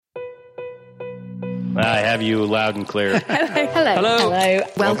I have you loud and clear. Hello.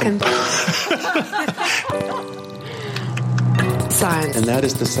 Welcome. Science. And that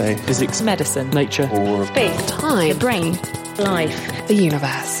is to say, physics, medicine, nature, or space, time, the brain, life, the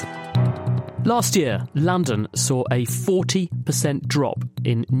universe. Last year, London saw a 40% drop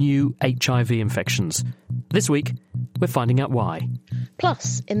in new HIV infections. This week, we're finding out why.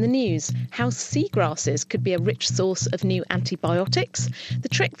 Plus, in the news, how seagrasses could be a rich source of new antibiotics, the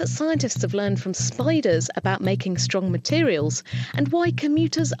trick that scientists have learned from spiders about making strong materials, and why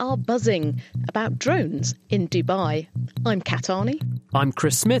commuters are buzzing about drones in Dubai. I'm Kat Arney. I'm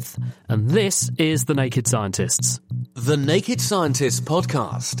Chris Smith, and this is The Naked Scientists. The Naked Scientists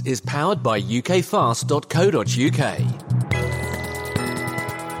podcast is powered by ukfast.co.uk.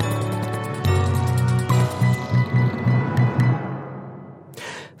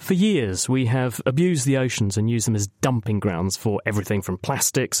 For years, we have abused the oceans and used them as dumping grounds for everything from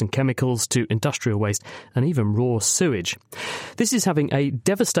plastics and chemicals to industrial waste and even raw sewage. This is having a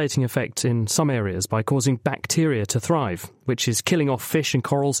devastating effect in some areas by causing bacteria to thrive, which is killing off fish and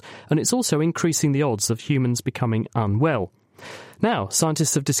corals, and it's also increasing the odds of humans becoming unwell. Now,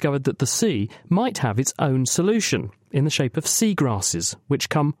 scientists have discovered that the sea might have its own solution in the shape of seagrasses, which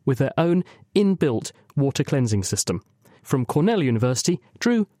come with their own inbuilt water cleansing system. From Cornell University,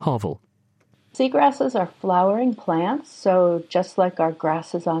 Drew Harville. Seagrasses are flowering plants, so just like our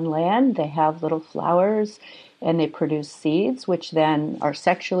grasses on land, they have little flowers and they produce seeds, which then are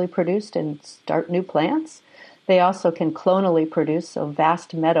sexually produced and start new plants. They also can clonally produce, so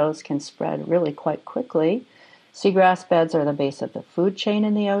vast meadows can spread really quite quickly. Seagrass beds are the base of the food chain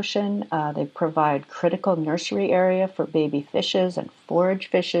in the ocean. They provide critical nursery area for baby fishes and forage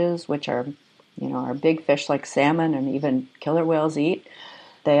fishes, which are our big fish like salmon and even killer whales eat.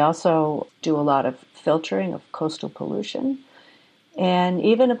 They also do a lot of filtering of coastal pollution and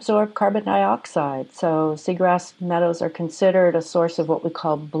even absorb carbon dioxide. So seagrass meadows are considered a source of what we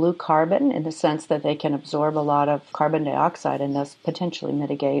call blue carbon in the sense that they can absorb a lot of carbon dioxide and thus potentially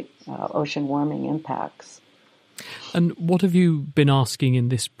mitigate ocean warming impacts. And what have you been asking in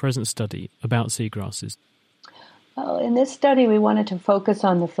this present study about seagrasses? Well, in this study, we wanted to focus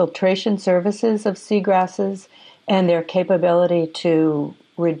on the filtration services of seagrasses and their capability to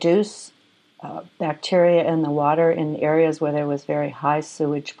reduce bacteria in the water in areas where there was very high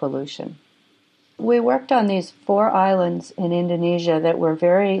sewage pollution. We worked on these 4 islands in Indonesia that were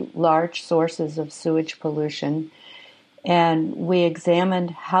very large sources of sewage pollution, and we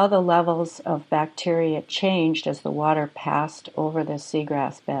examined how the levels of bacteria changed as the water passed over the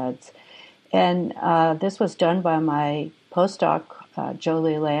seagrass beds. And this was done by my postdoc,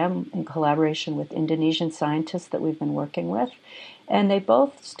 Jolie Lam, in collaboration with Indonesian scientists that we've been working with. And they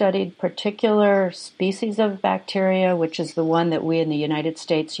both studied particular species of bacteria, which is the one that we in the United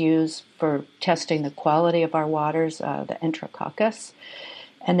States use for testing the quality of our waters, the Enterococcus.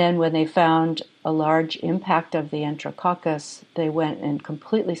 And then when they found a large impact of the Enterococcus, they went and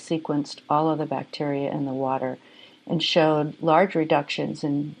completely sequenced all of the bacteria in the water and showed large reductions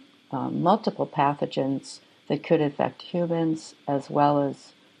in multiple pathogens that could affect humans as well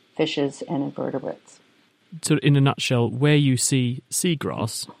as fishes and invertebrates. So in a nutshell, where you see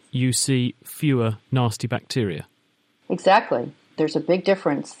seagrass, you see fewer nasty bacteria. Exactly. There's a big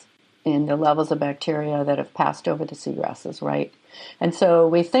difference in the levels of bacteria that have passed over the seagrasses, right? And so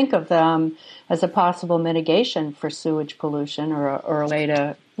we think of them as a possible mitigation for sewage pollution or a way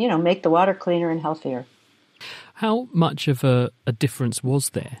to, make the water cleaner and healthier. How much of a difference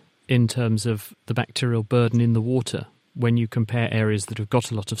was there in terms of the bacterial burden in the water when you compare areas that have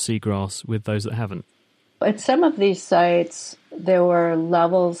got a lot of seagrass with those that haven't? At some of these sites, there were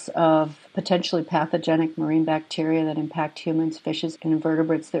levels of potentially pathogenic marine bacteria that impact humans, fishes, and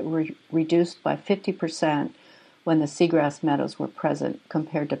invertebrates that were reduced by 50% when the seagrass meadows were present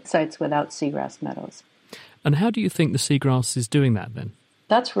compared to sites without seagrass meadows. And how do you think the seagrass is doing that then?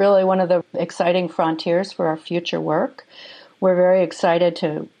 That's really one of the exciting frontiers for our future work. We're very excited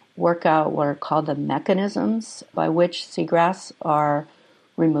to work out what are called the mechanisms by which seagrass are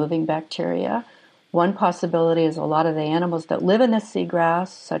removing bacteria. One possibility is a lot of the animals that live in the seagrass,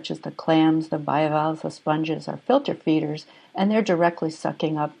 such as the clams, the bivalves, the sponges, are filter feeders, and they're directly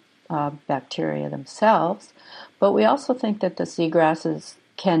sucking up bacteria themselves. But we also think that the seagrasses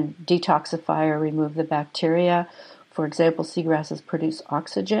can detoxify or remove the bacteria. For example, seagrasses produce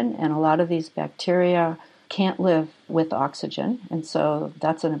oxygen, and a lot of these bacteria can't live with oxygen, and so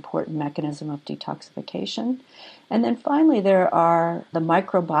that's an important mechanism of detoxification. And then finally, there are the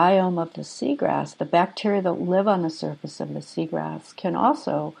microbiome of the seagrass. The bacteria that live on the surface of the seagrass can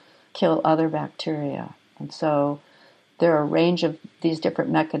also kill other bacteria. And so there are a range of these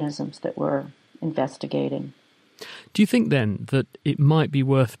different mechanisms that we're investigating. Do you think then that it might be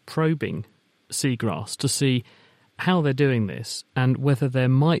worth probing seagrass to see how they're doing this and whether there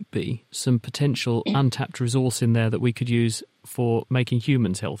might be some potential untapped resource in there that we could use for making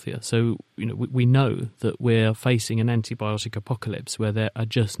humans healthier? So, we know that we're facing an antibiotic apocalypse where there are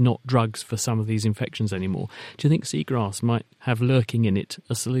just not drugs for some of these infections anymore. Do you think seagrass might have lurking in it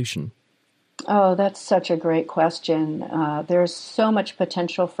a solution? Oh, that's such a great question. There's so much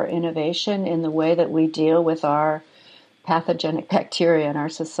potential for innovation in the way that we deal with our pathogenic bacteria in our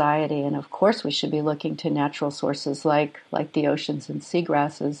society. And of course, we should be looking to natural sources like the oceans and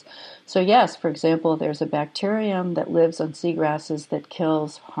seagrasses. So yes, for example, there's a bacterium that lives on seagrasses that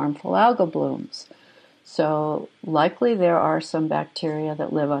kills harmful algal blooms. So likely there are some bacteria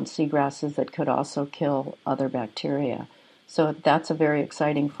that live on seagrasses that could also kill other bacteria. So that's a very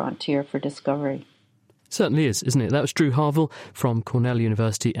exciting frontier for discovery. Certainly is, isn't it? That was Drew Harville from Cornell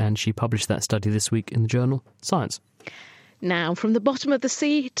University, and she published that study this week in the journal Science. Now, from the bottom of the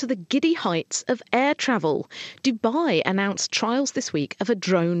sea to the giddy heights of air travel, Dubai announced trials this week of a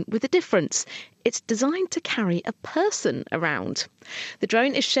drone with a difference. It's designed to carry a person around. The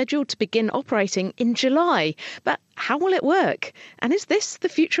drone is scheduled to begin operating in July. But how will it work? And is this the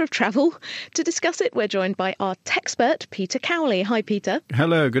future of travel? To discuss it, we're joined by our techspert, Peter Cowley. Hi, Peter.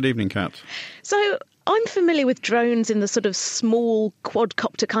 Hello, good evening, Kat. So I'm familiar with drones in the sort of small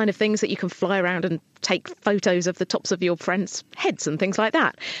quadcopter kind of things that you can fly around and take photos of the tops of your friends' heads and things like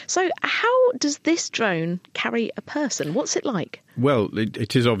that. So how does this drone carry a person? What's it like? Well,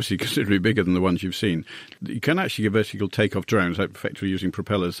 it is obviously considerably bigger than the ones you've seen. You can actually get vertical takeoff drones, effectively using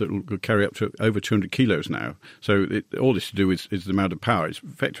propellers that will carry up to over 200 kilos now. So all this to do is the amount of power. It's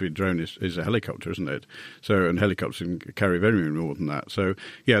effectively, a drone is a helicopter, isn't it? So, and helicopters can carry very more than that. So,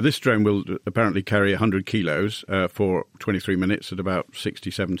 yeah, this drone will apparently carry 100 kilos for 23 minutes at about 60,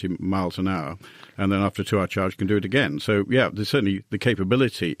 70 miles an hour. And then after a 2-hour charge can do it again. So, yeah, there's certainly the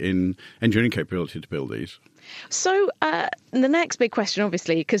capability in engineering capability to build these. So the next big question,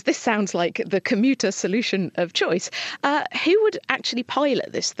 obviously, because this sounds like the commuter solution of choice, who would actually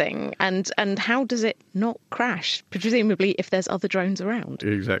pilot this thing and how does it not crash, presumably if there's other drones around?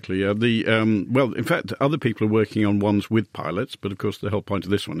 Exactly, yeah. Well, in fact, other people are working on ones with pilots, but of course the whole point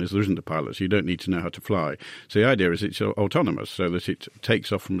of this one is there isn't a pilot, so you don't need to know how to fly. So the idea is it's autonomous, so that it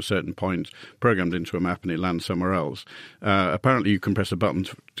takes off from a certain point, programmed into a map, and it lands somewhere else. Apparently you can press a button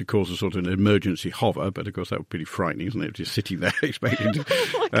to cause a sort of an emergency hover, but of course that would be pretty frightening, isn't it? Just sitting there expecting to...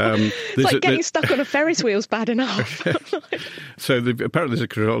 It's like getting stuck on a Ferris wheel's bad enough. So apparently there's a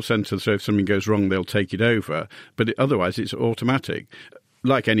control centre, so if something goes wrong, they'll take it over. But otherwise, it's automatic.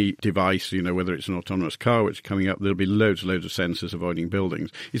 Like any device, whether it's an autonomous car which is coming up, there'll be loads of sensors avoiding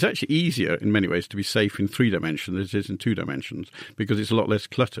buildings. It's actually easier in many ways to be safe in 3 dimensions than it is in 2 dimensions because it's a lot less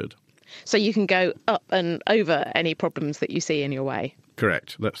cluttered. So you can go up and over any problems that you see in your way?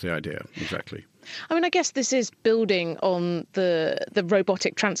 Correct. That's the idea. Exactly. I mean, I guess this is building on the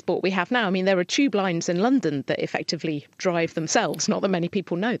robotic transport we have now. I mean, there are tube lines in London that effectively drive themselves. Not that many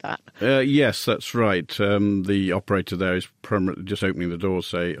people know that. Yes, that's right. The operator there is permanently just opening the doors,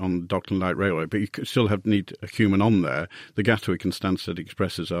 say, on Dockland Light Railway. But you still need a human on there. The Gatwick and Stansted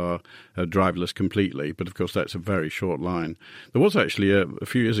Expresses are driverless completely. But, of course, that's a very short line. There was actually, a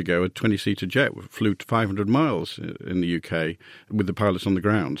few years ago, a 20-seater jet flew 500 miles in the UK with the pilots on the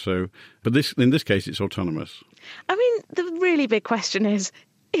ground. So, but in this case, it's autonomous. I mean, the really big question is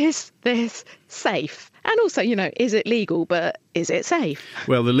this safe? And also, is it legal, but is it safe?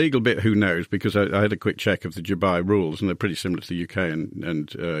 Well, the legal bit, who knows, because I had a quick check of the Dubai rules, and they're pretty similar to the UK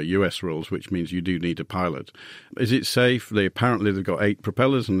and US rules, which means you do need a pilot. Is it safe? Apparently they've got 8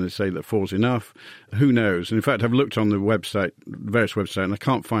 propellers, and they say that 4's enough. Who knows? And in fact, I've looked on the website, various websites, and I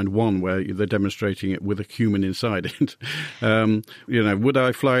can't find one where they're demonstrating it with a human inside it. Would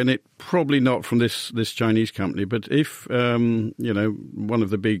I fly in it? Probably not from this Chinese company, but if, one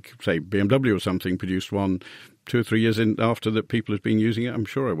of the big, say, BMW or something produced one 2 or 3 years after that people have been using it, I'm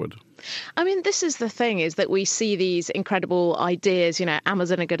sure I would. I mean, this is the thing, is that we see these incredible ideas.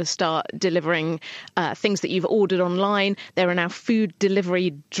 Amazon are going to start delivering things that you've ordered online. There are now food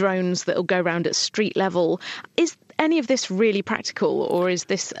delivery drones that will go around at street level. Is any of this really practical, or is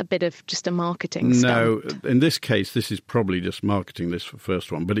this a bit of just a marketing stunt? No, in this case, this is probably just marketing, this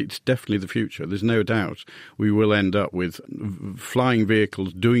first one, but it's definitely the future. There's no doubt we will end up with flying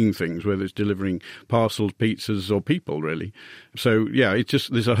vehicles doing things, whether it's delivering parcels, pizzas, or people, really. So, yeah,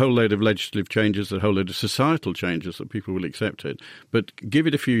 there's a whole load of legislative changes, a whole load of societal changes that people will accept it. But give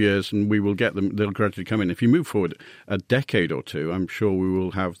it a few years and we will get them, they'll gradually come in. If you move forward a decade or two, I'm sure we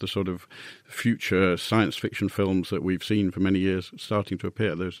will have the sort of future science fiction films that we've seen for many years starting to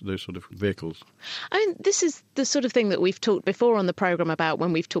appear, those sort of vehicles. I mean, this is the sort of thing that we've talked before on the programme about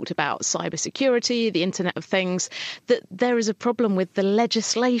when we've talked about cybersecurity, the Internet of Things, that there is a problem with the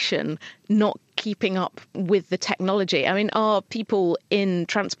legislation not keeping up with the technology. I mean, are people in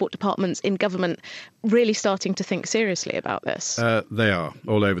transport departments, in government, really starting to think seriously about this? They are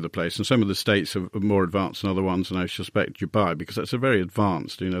all over the place, and some of the states are more advanced than other ones, and I suspect Dubai, because that's a very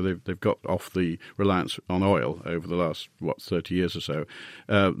advanced, they've got off the reliance on oil over the last, 30 years or so.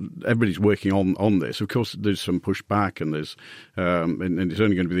 Everybody's working on this. Of course, there's some pushback, and there's and it's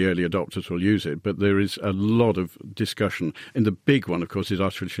only going to be the early adopters who will use it, but there is a lot of discussion. And the big one, of course, is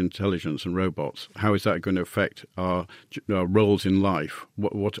artificial intelligence and robots. How is that going to affect our roles in life?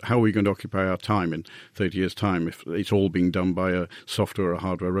 How are we going to occupy our time in 30 years' time if it's all being done by a software or a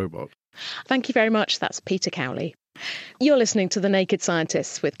hardware robot? Thank you very much. That's Peter Cowley. You're listening to The Naked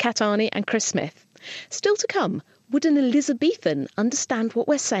Scientists with Kat Arney and Chris Smith. Still to come, would an Elizabethan understand what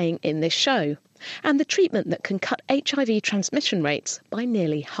we're saying in this show? And the treatment that can cut HIV transmission rates by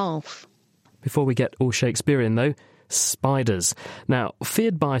nearly half. Before we get all Shakespearean, though, spiders. Now,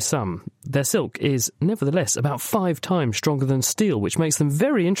 feared by some, their silk is nevertheless about 5 times stronger than steel, which makes them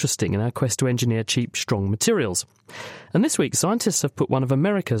very interesting in our quest to engineer cheap, strong materials. And this week, scientists have put one of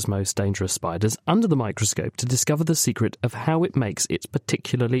America's most dangerous spiders under the microscope to discover the secret of how it makes its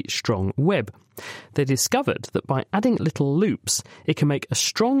particularly strong web. They discovered that by adding little loops, it can make a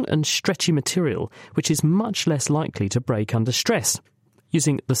strong and stretchy material which is much less likely to break under stress.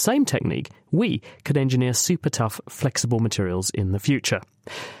 Using the same technique, we could engineer super tough, flexible materials in the future.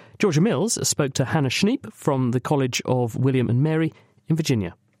 Georgia Mills spoke to Hannah Schneep from the College of William and Mary in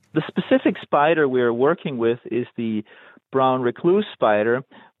Virginia. The specific spider we're working with is the brown recluse spider,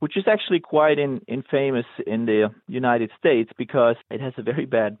 which is actually quite infamous in the United States because it has a very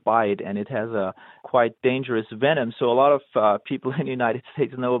bad bite and it has a quite dangerous venom. So a lot of people in the United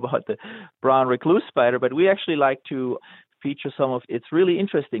States know about the brown recluse spider, but we actually like to feature some of its really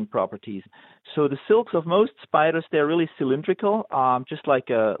interesting properties. So the silks of most spiders, they're really cylindrical, just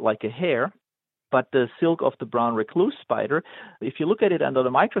like a hair. But the silk of the brown recluse spider, if you look at it under the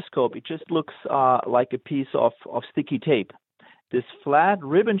microscope, it just looks like a piece of sticky tape. This flat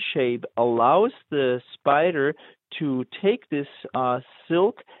ribbon shape allows the spider to take this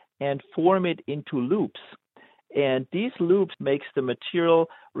silk and form it into loops. And these loops makes the material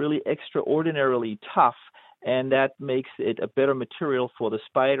really extraordinarily tough. And that makes it a better material for the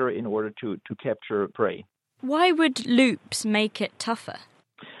spider in order to capture prey. Why would loops make it tougher?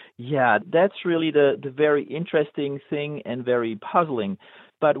 Yeah, that's really the very interesting thing and very puzzling.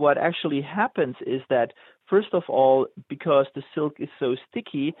 But what actually happens is that, first of all, because the silk is so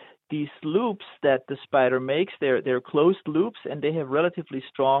sticky, these loops that the spider makes, they're closed loops and they have relatively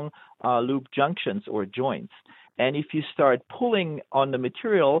strong loop junctions or joints. And if you start pulling on the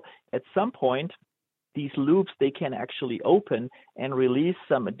material, at some point, these loops, they can actually open and release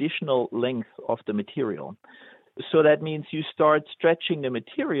some additional length of the material. So that means you start stretching the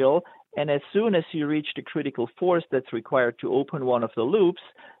material, and as soon as you reach the critical force that's required to open one of the loops,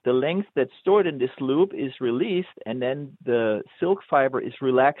 the length that's stored in this loop is released, and then the silk fiber is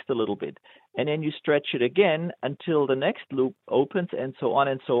relaxed a little bit. And then you stretch it again until the next loop opens, and so on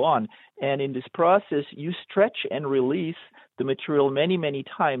and so on. And in this process, you stretch and release the material many, many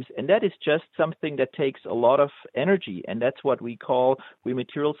times. And that is just something that takes a lot of energy. And that's what we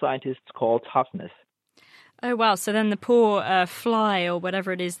material scientists call toughness. Oh, wow. So then the poor fly or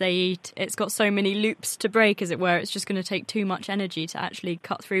whatever it is they eat, it's got so many loops to break, as it were. It's just going to take too much energy to actually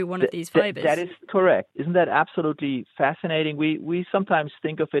cut through one of these fibers. That is correct. Isn't that absolutely fascinating? We sometimes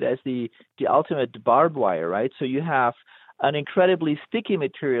think of it as the ultimate barbed wire, right? So you have an incredibly sticky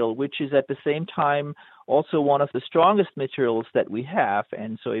material, which is at the same time also one of the strongest materials that we have.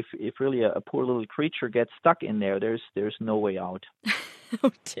 And so if really a poor little creature gets stuck in there, there's no way out.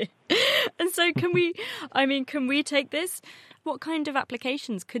 Oh dear. And so can we take this? What kind of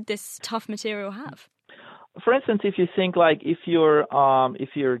applications could this tough material have? For instance, if you think like if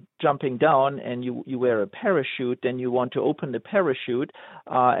you're jumping down and you wear a parachute, then you want to open the parachute,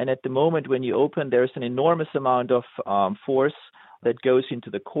 and at the moment when you open, there's an enormous amount of force that goes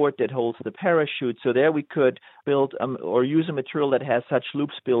into the cord that holds the parachute. So there we could build or use a material that has such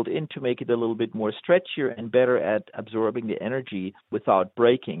loops built in to make it a little bit more stretchier and better at absorbing the energy without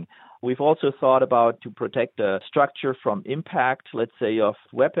breaking. We've also thought about to protect the structure from impact, let's say, of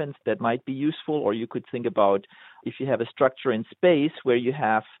weapons that might be useful, or you could think about if you have a structure in space where you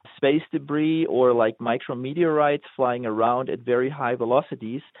have space debris or like micrometeorites flying around at very high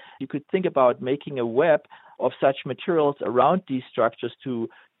velocities, you could think about making a web of such materials around these structures to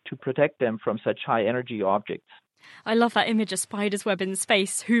to protect them from such high energy objects. I love that image of spider's web in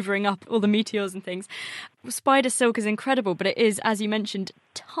space, hoovering up all the meteors and things. Spider silk is incredible, but it is, as you mentioned,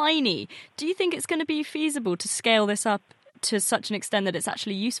 tiny. Do you think it's going to be feasible to scale this up to such an extent that it's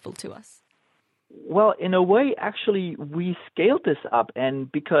actually useful to us? Well, in a way, actually, we scaled this up, and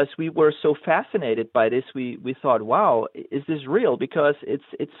because we were so fascinated by this, we thought, wow, is this real? Because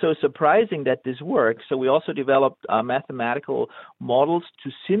it's so surprising that this works. So we also developed mathematical models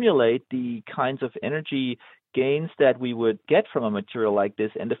to simulate the kinds of energy gains that we would get from a material like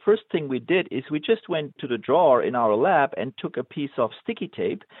this. And the first thing we did is we just went to the drawer in our lab and took a piece of sticky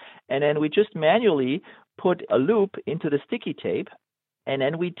tape, and then we just manually put a loop into the sticky tape. And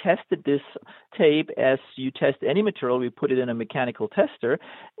then we tested this tape as you test any material. We put it in a mechanical tester,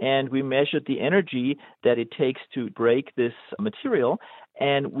 and we measured the energy that it takes to break this material.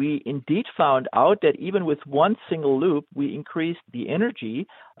 And we indeed found out that even with one single loop, we increased the energy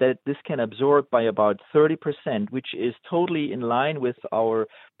that this can absorb by about 30%, which is totally in line with our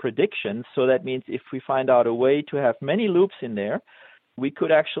predictions. So that means if we find out a way to have many loops in there, we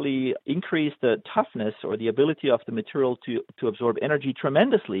could actually increase the toughness or the ability of the material to absorb energy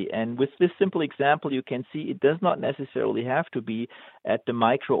tremendously. And with this simple example, you can see it does not necessarily have to be at the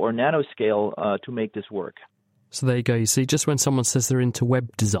micro or nano scale to make this work. So there you go. You see, just when someone says they're into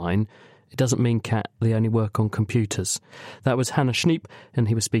web design, it doesn't mean, Kat, they only work on computers. That was Hannah Schneep, and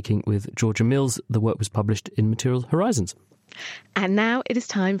he was speaking with Georgia Mills. The work was published in Materials Horizons. And now it is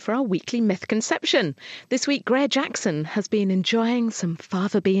time for our weekly myth conception. This week, Greer Jackson has been enjoying some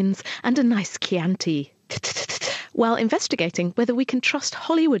fava beans and a nice Chianti while investigating whether we can trust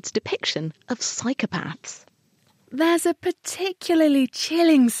Hollywood's depiction of psychopaths. There's a particularly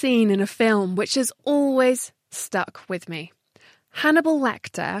chilling scene in a film which has always stuck with me. Hannibal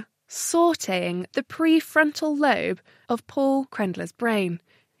Lecter sautéing the prefrontal lobe of Paul Krendler's brain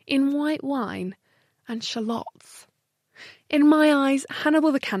in white wine and shallots. In my eyes,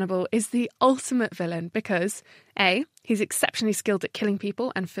 Hannibal the Cannibal is the ultimate villain because A, he's exceptionally skilled at killing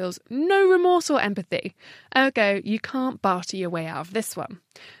people and feels no remorse or empathy. Ergo, you can't barter your way out of this one.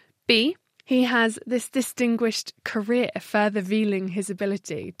 B, he has this distinguished career further revealing his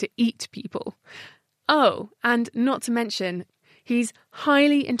ability to eat people. Oh, and not to mention, he's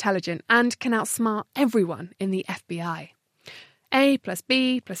highly intelligent and can outsmart everyone in the FBI. A plus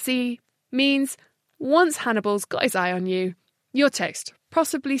B plus C means once Hannibal's got his eye on you, you're toast,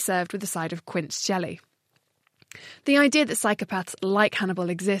 possibly served with a side of quince jelly. The idea that psychopaths like Hannibal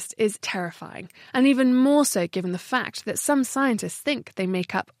exist is terrifying, and even more so given the fact that some scientists think they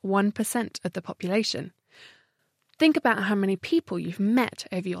make up 1% of the population. Think about how many people you've met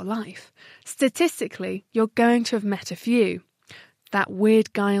over your life. Statistically, you're going to have met a few. That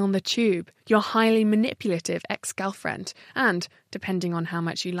weird guy on the tube, your highly manipulative ex-girlfriend, and, depending on how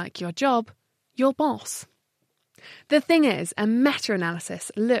much you like your job, your boss. The thing is, a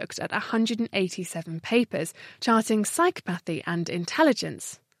meta-analysis looked at 187 papers charting psychopathy and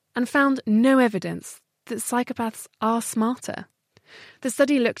intelligence and found no evidence that psychopaths are smarter. The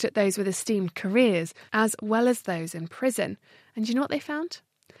study looked at those with esteemed careers as well as those in prison, and you know what they found?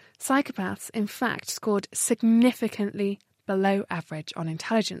 Psychopaths, in fact, scored significantly below average on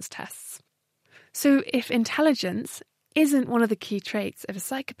intelligence tests. So if intelligence isn't one of the key traits of a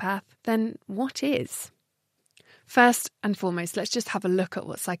psychopath, then what is? First and foremost, let's just have a look at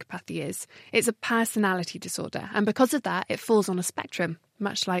what psychopathy is. It's a personality disorder, and because of that, it falls on a spectrum,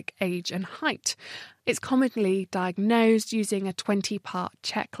 much like age and height. It's commonly diagnosed using a 20-part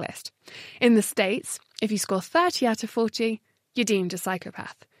checklist. In the States, if you score 30 out of 40, you're deemed a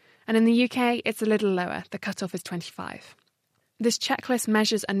psychopath. And in the UK, it's a little lower. The cutoff is 25. This checklist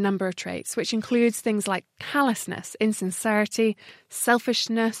measures a number of traits, which includes things like callousness, insincerity,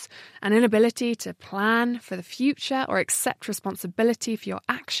 selfishness, an inability to plan for the future or accept responsibility for your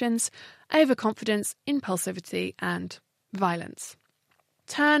actions, overconfidence, impulsivity, and violence.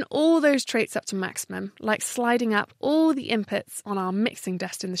 Turn all those traits up to maximum, like sliding up all the inputs on our mixing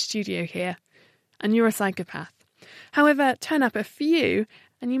desk in the studio here, and you're a psychopath. However, turn up a few,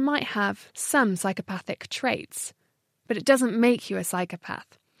 and you might have some psychopathic traits. But it doesn't make you a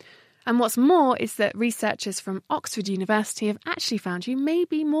psychopath. And what's more is that researchers from Oxford University have actually found you may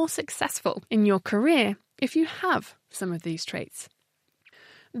be more successful in your career if you have some of these traits.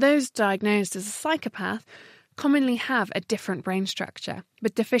 Those diagnosed as a psychopath commonly have a different brain structure,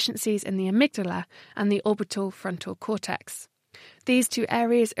 with deficiencies in the amygdala and the orbital frontal cortex. These two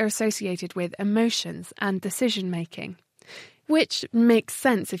areas are associated with emotions and decision-making. Which makes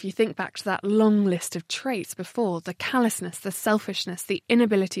sense if you think back to that long list of traits before: the callousness, the selfishness, the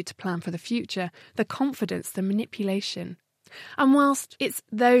inability to plan for the future, the confidence, the manipulation. And whilst it's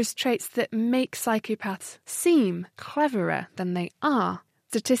those traits that make psychopaths seem cleverer than they are,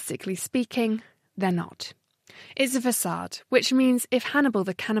 statistically speaking, they're not. It's a facade, which means if Hannibal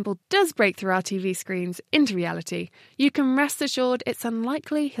the Cannibal does break through our TV screens into reality, you can rest assured it's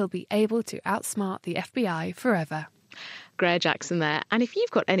unlikely he'll be able to outsmart the FBI forever. Greer Jackson there. And if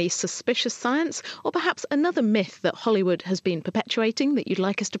you've got any suspicious science or perhaps another myth that Hollywood has been perpetuating that you'd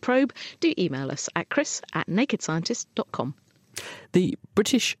like us to probe, do email us at chris@nakedscientist.com. The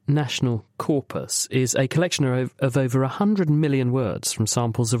British National Corpus is a collection of over 100 million words from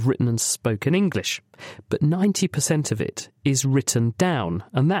samples of written and spoken English, but 90% of it is written down,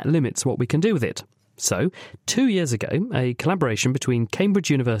 and that limits what we can do with it. So, 2 years ago, a collaboration between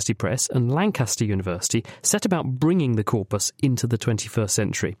Cambridge University Press and Lancaster University set about bringing the corpus into the 21st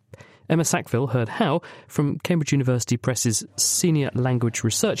century. Emma Sackville heard how from Cambridge University Press's Senior Language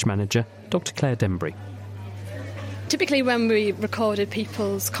Research Manager, Dr Claire Denbury. Typically when we recorded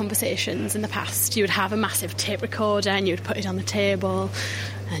people's conversations in the past, you would have a massive tape recorder and you would put it on the table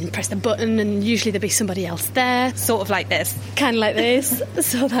and press the button, and usually there'd be somebody else there. Sort of like this. Kind of like this.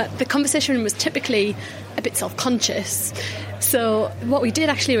 So that the conversation was typically a bit self-conscious. So what we did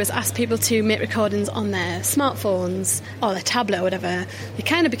actually was ask people to make recordings on their smartphones or their tablet or whatever. It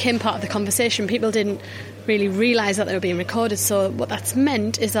kind of became part of the conversation. People didn't really realise that they were being recorded. So what that's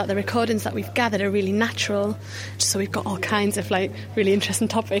meant is that the recordings that we've gathered are really natural. So we've got all kinds of really interesting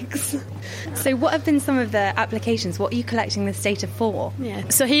topics. So what have been some of the applications? What are you collecting this data for? Yeah.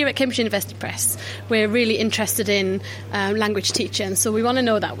 So here at Cambridge University Press, we're really interested in language teaching. So we want to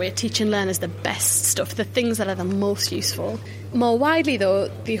know that we're teaching learners the best stuff, the things that are the most useful. More widely, though,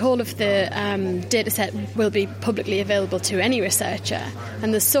 the whole of the data set will be publicly available to any researcher.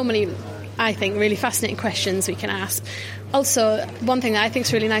 And there's so many, I think, really fascinating questions we can ask. Also, one thing that I think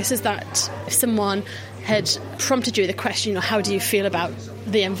is really nice is that if someone had prompted you the question, how do you feel about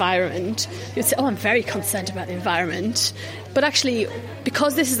the environment? You'd say, I'm very concerned about the environment. But actually,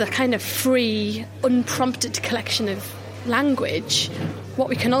 because this is a kind of free, unprompted collection of language, what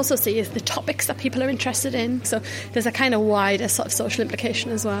we can also see is the topics that people are interested in. So there's a kind of wider sort of social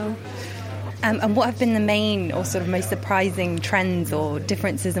implication as well. And what have been the main or sort of most surprising trends or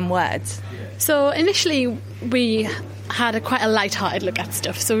differences in words? So initially we had quite a light-hearted look at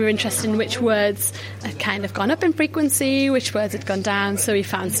stuff. So we were interested in which words had kind of gone up in frequency, which words had gone down. So we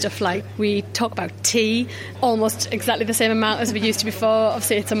found stuff like, we talk about tea almost exactly the same amount as we used to before.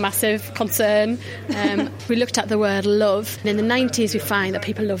 Obviously it's a massive concern. We looked at the word love. And in the 90s we find that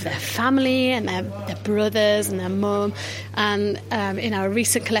people love their family and their brothers and their mum. And in our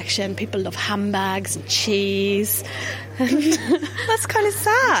recent collection, people love handbags and cheese. That's kind of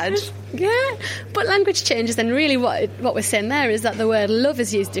sad. Yeah, but language changes, and really what we're saying there is that the word love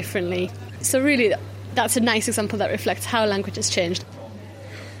is used differently. So really that's a nice example that reflects how language has changed.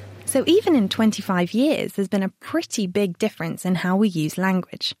 So even in 25 years, there's been a pretty big difference in how we use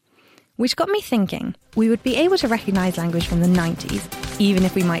language. Which got me thinking, we would be able to recognise language from the 90s, even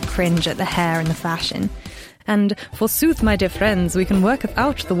if we might cringe at the hair and the fashion. And forsooth, my dear friends, we can work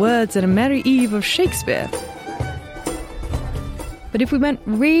out the words in a merry eve of Shakespeare. But if we went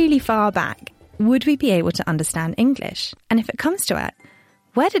really far back, would we be able to understand English? And if it comes to it,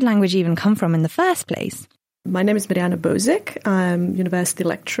 where did language even come from in the first place? My name is Mariana Bozek. I'm a university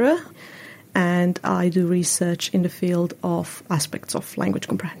lecturer, and I do research in the field of aspects of language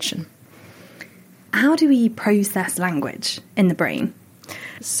comprehension. How do we process language in the brain?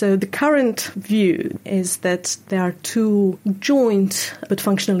 So the current view is that there are two joint but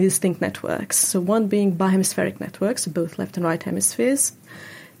functionally distinct networks. So one being bihemispheric networks, so both left and right hemispheres.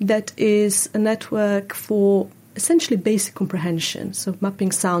 That is a network for essentially basic comprehension, so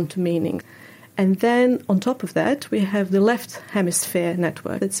mapping sound to meaning. And then on top of that, we have the left hemisphere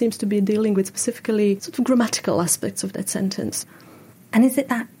network that seems to be dealing with specifically sort of grammatical aspects of that sentence. And is it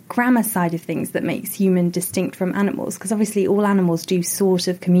that grammar side of things that makes human distinct from animals? Because obviously all animals do sort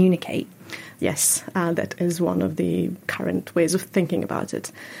of communicate. Yes, that is one of the current ways of thinking about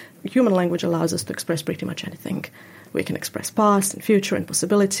it. Human language allows us to express pretty much anything. We can express past and future and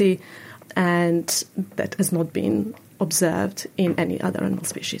possibility, and that has not been observed in any other animal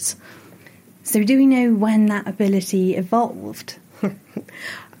species. So do we know when that ability evolved?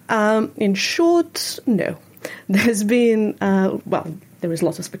 In short, no. There's been, there is a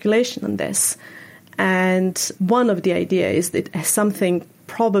lot of speculation on this. And one of the ideas is that it has something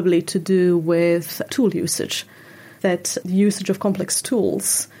probably to do with tool usage, that the usage of complex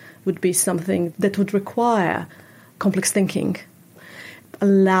tools would be something that would require complex thinking,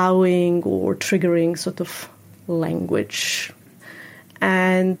 allowing or triggering sort of language.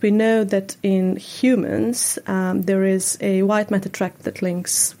 And we know that in humans, there is a white matter tract that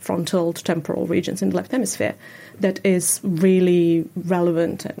links frontal to temporal regions in the left hemisphere that is really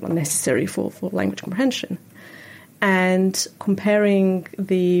relevant and necessary for language comprehension. And comparing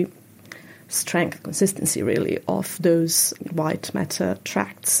the strength, consistency really, of those white matter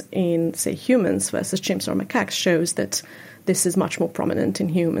tracts in, say, humans versus chimps or macaques shows that this is much more prominent in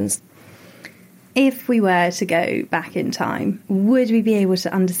humans. If we were to go back in time, would we be able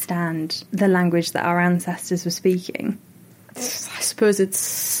to understand the language that our ancestors were speaking? I suppose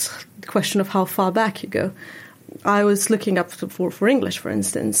it's a question of how far back you go. I was looking up for English, for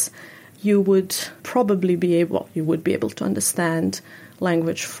instance. You would probably be able to understand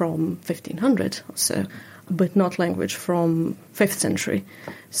language from 1500 or so, but not language from 5th century.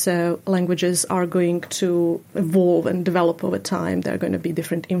 So languages are going to evolve and develop over time. There are going to be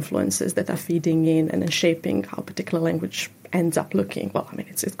different influences that are feeding in and shaping how a particular language ends up looking. Well, I mean,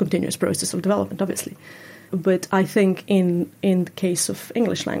 it's a continuous process of development, obviously. But I think in the case of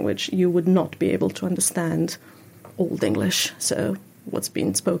English language, you would not be able to understand Old English, so what's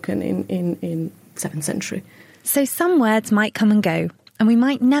been spoken in 7th century. So some words might come and go, and we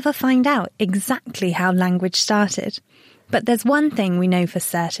might never find out exactly how language started. But there's one thing we know for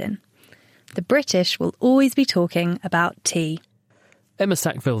certain. The British will always be talking about tea. Emma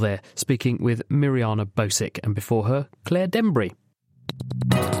Sackville there, speaking with Miriana Bosick, and before her, Claire Denbury.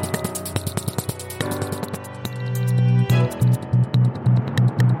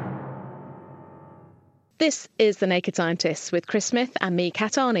 This is The Naked Scientists with Chris Smith and me,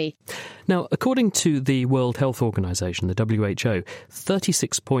 Kat Arney. Now, according to the World Health Organization, the WHO,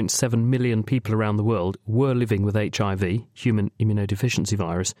 36.7 million people around the world were living with HIV, human immunodeficiency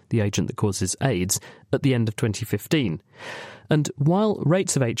virus, the agent that causes AIDS, at the end of 2015. And while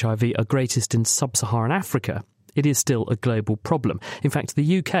rates of HIV are greatest in sub-Saharan Africa, it is still a global problem. In fact,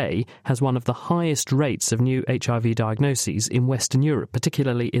 the UK has one of the highest rates of new HIV diagnoses in Western Europe,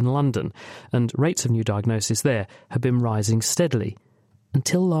 particularly in London, and rates of new diagnoses there have been rising steadily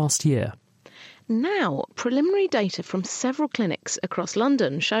until last year. Now, preliminary data from several clinics across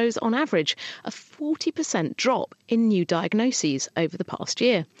London shows, on average, a 40% drop in new diagnoses over the past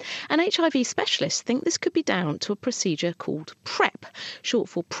year. And HIV specialists think this could be down to a procedure called PrEP, short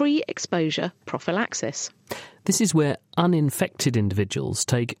for pre-exposure prophylaxis. This is where uninfected individuals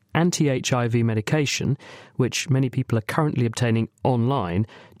take anti-HIV medication, which many people are currently obtaining online,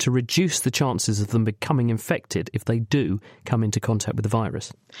 to reduce the chances of them becoming infected if they do come into contact with the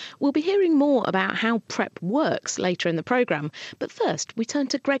virus. We'll be hearing more about how PrEP works later in the programme, but first we turn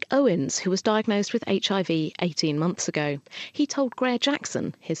to Greg Owens, who was diagnosed with HIV 18 months ago. He told Greer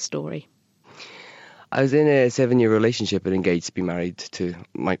Jackson his story. I was in a 7-year relationship and engaged to be married to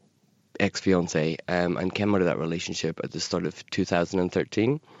my ex-fiancé, and came out of that relationship at the start of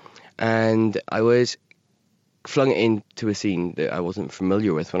 2013. And I was flung into a scene that I wasn't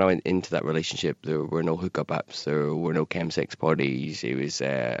familiar with. When I went into that relationship, there were no hookup apps, there were no chemsex parties. It was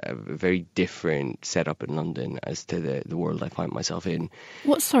a very different setup in London as to the world I found myself in.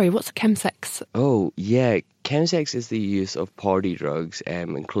 What's a chemsex? Oh, yeah. Chemsex is the use of party drugs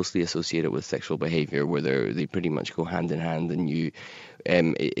and closely associated with sexual behaviour, where they pretty much go hand in hand, and you,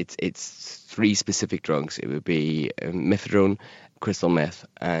 it's 3 specific drugs. It would be methadone, crystal meth,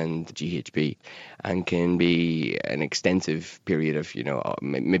 and GHB, and can be an extensive period of,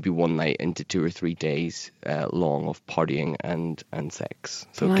 maybe one night into 2 or 3 days long of partying and sex.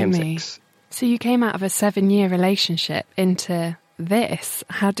 So chemsex. So you came out of a 7-year relationship into this.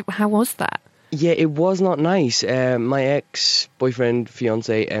 How was that? Yeah, it was not nice. My ex-boyfriend,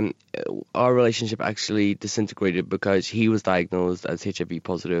 fiancé, our relationship actually disintegrated because he was diagnosed as HIV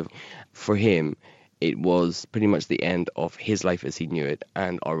positive. For him, it was pretty much the end of his life as he knew it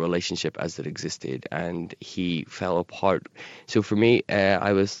and our relationship as it existed, and he fell apart. So for me,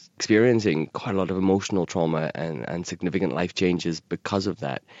 I was experiencing quite a lot of emotional trauma and significant life changes because of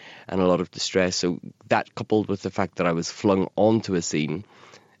that, and a lot of distress. So that, coupled with the fact that I was flung onto a scene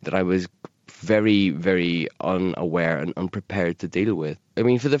that I was very, very unaware and unprepared to deal with. I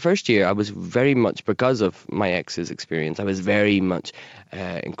mean, for the first year, I was very much, because of my ex's experience, I was very much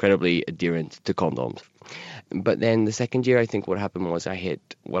incredibly adherent to condoms. But then the second year, I think what happened was I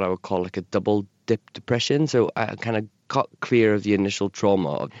hit what I would call like a double dip depression. So I kind of got clear of the initial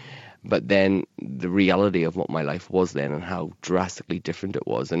trauma. But then the reality of what my life was then and how drastically different it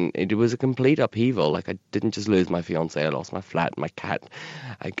was. And it was a complete upheaval. Like, I didn't just lose my fiance, I lost my flat, my cat.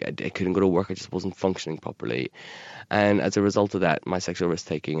 I couldn't go to work, I just wasn't functioning properly. And as a result of that, my sexual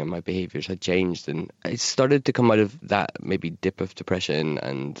risk-taking and my behaviours had changed. And I started to come out of that maybe dip of depression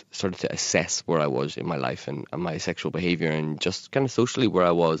and started to assess where I was in my life and my sexual behaviour and just kind of socially where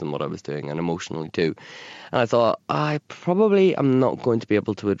I was and what I was doing and emotionally too. And I thought, I probably am not going to be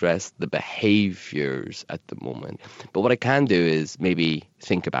able to address the behaviours at the moment. But what I can do is maybe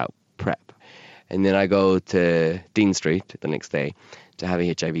think about PrEP. And then I go to Dean Street the next day to have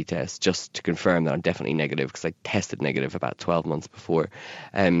a HIV test just to confirm that I'm definitely negative, because I tested negative about 12 months before.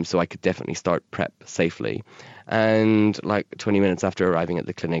 So I could definitely start PrEP safely. And like 20 minutes after arriving at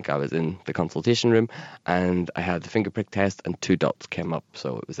the clinic, I was in the consultation room and I had the finger prick test and 2 dots came up.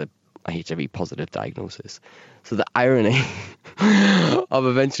 So it was a HIV positive diagnosis. So the irony of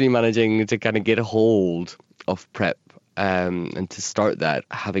eventually managing to kind of get a hold of PrEP and to start that,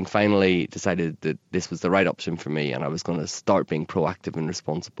 having finally decided that this was the right option for me and I was going to start being proactive and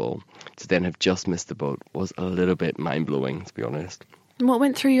responsible, to then have just missed the boat was a little bit mind-blowing, to be honest. And what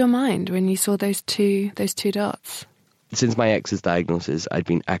went through your mind when you saw those two dots? Since my ex's diagnosis, I'd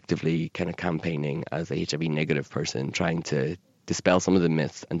been actively kind of campaigning as a HIV negative person, trying to dispel some of the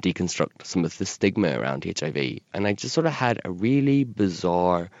myths and deconstruct some of the stigma around HIV. And I just sort of had a really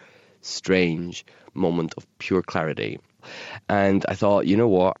bizarre, strange moment of pure clarity. And I thought, you know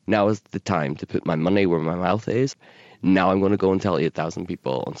what, now is the time to put my money where my mouth is. Now I'm going to go and tell 8,000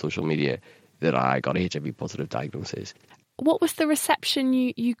 people on social media that I got a HIV positive diagnosis. What was the reception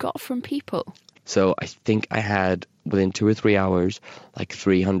you got from people? So I think I had, within 2 or 3 hours, like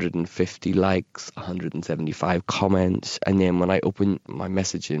 350 likes, 175 comments. And then when I opened my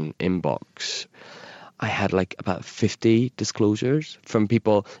messaging inbox, I had like about 50 disclosures from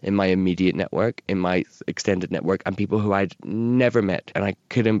people in my immediate network, in my extended network, and people who I'd never met. And I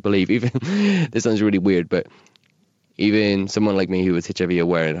couldn't believe, even, this sounds really weird, but even someone like me who was HIV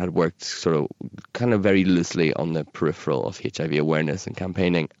aware and had worked sort of kind of very loosely on the peripheral of HIV awareness and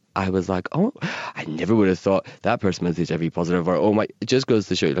campaigning, I was like, oh, I never would have thought that person was HIV positive, or oh my, it just goes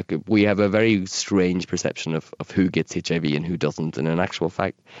to show, like, we have a very strange perception of who gets HIV and who doesn't. And in actual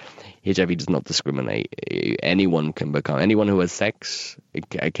fact, HIV does not discriminate. Anyone who has sex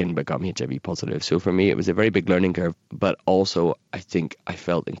can become HIV positive. So for me, it was a very big learning curve, but also I think I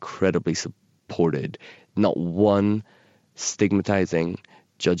felt incredibly supported. Not one stigmatizing,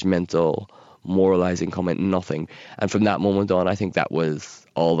 judgmental, moralizing comment, nothing. And from that moment on, I think that was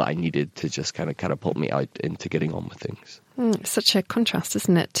all that I needed to just kind of catapult me out into getting on with things. Such a contrast,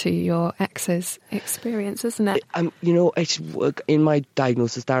 isn't it, to your ex's experience, isn't it? It's in my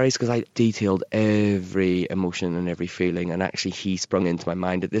diagnosis diaries, because I detailed every emotion and every feeling, and actually he sprung into my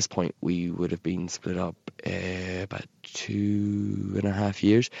mind. At this point, we would have been split up about 2.5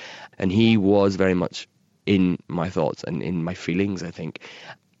 years, and he was very much in my thoughts and in my feelings, I think.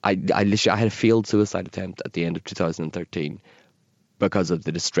 I had a failed suicide attempt at the end of 2013 because of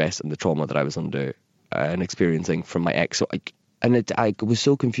the distress and the trauma that I was under and experiencing from my ex. So I was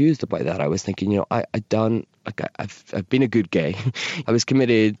so confused about that. I was thinking, I've been a good gay. I was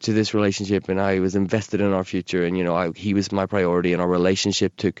committed to this relationship and I was invested in our future, and he was my priority, and our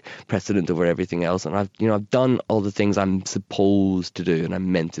relationship took precedent over everything else. And I've done all the things I'm supposed to do and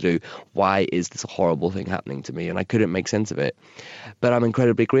I'm meant to do. Why is this horrible thing happening to me? And I couldn't make sense of it. But I'm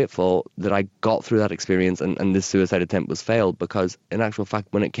incredibly grateful that I got through that experience and this suicide attempt was failed, because in actual fact,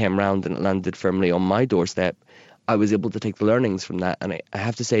 when it came round and it landed firmly on my doorstep, I was able to take the learnings from that. And I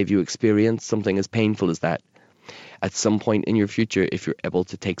have to say, if you experience something as painful as that, at some point in your future, if you're able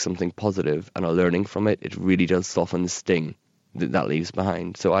to take something positive and a learning from it, it really does soften the sting that leaves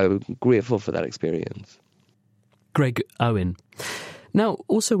behind. So I'm grateful for that experience. Greg Owen. Now,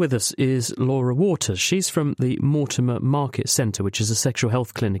 also with us is Laura Waters. She's from the Mortimer Market Centre, which is a sexual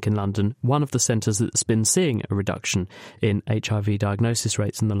health clinic in London, one of the centres that's been seeing a reduction in HIV diagnosis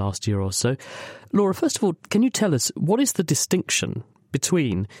rates in the last year or so. Laura, first of all, can you tell us, what is the distinction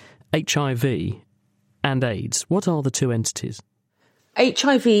between HIV and AIDS? What are the two entities?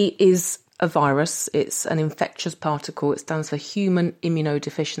 HIV is a virus. It's an infectious particle. It stands for human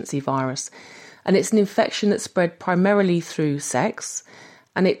immunodeficiency virus. And it's an infection that's spread primarily through sex,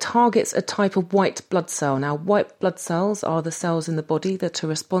 and it targets a type of white blood cell. Now, white blood cells are the cells in the body that are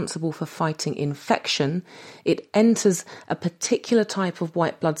responsible for fighting infection. It enters a particular type of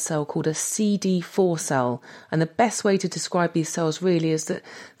white blood cell called a CD4 cell. And the best way to describe these cells really is that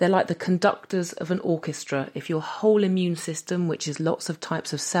they're like the conductors of an orchestra. If your whole immune system, which is lots of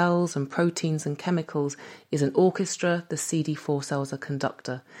types of cells and proteins and chemicals, is an orchestra, the CD4 cells are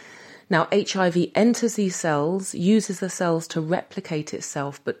conductor. Now, HIV enters these cells, uses the cells to replicate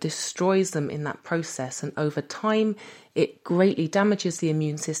itself, but destroys them in that process. And over time, it greatly damages the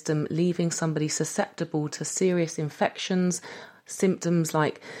immune system, leaving somebody susceptible to serious infections, symptoms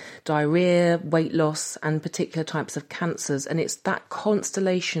like diarrhea, weight loss, and particular types of cancers. And it's that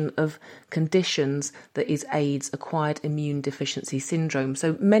constellation of conditions that is AIDS, acquired immune deficiency syndrome.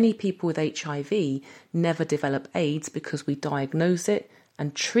 So many people with HIV never develop AIDS because we diagnose it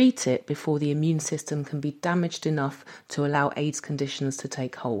and treat it before the immune system can be damaged enough to allow AIDS conditions to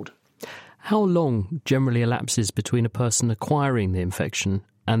take hold. How long generally elapses between a person acquiring the infection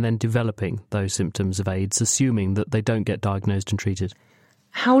and then developing those symptoms of AIDS, assuming that they don't get diagnosed and treated?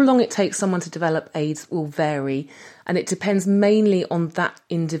 How long it takes someone to develop AIDS will vary, and it depends mainly on that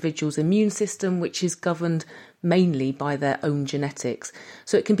individual's immune system, which is governed mainly by their own genetics.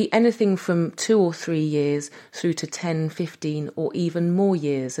 So it can be anything from 2 or 3 years through to 10, 15 or even more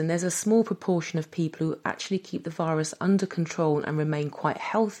years. And there's a small proportion of people who actually keep the virus under control and remain quite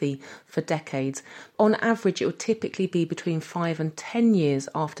healthy for decades. On average, it will typically be between 5 and 10 years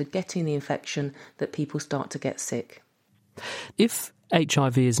after getting the infection that people start to get sick. If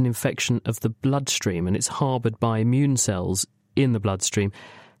HIV is an infection of the bloodstream and it's harboured by immune cells in the bloodstream,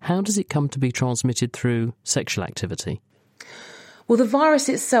 how does it come to be transmitted through sexual activity? Well, the virus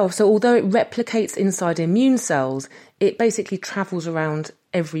itself, so although it replicates inside immune cells, it basically travels around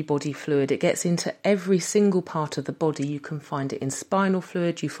every body fluid. It gets into every single part of the body. You can find it in spinal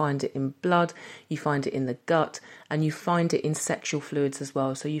fluid, you find it in blood, you find it in the gut, and you find it in sexual fluids as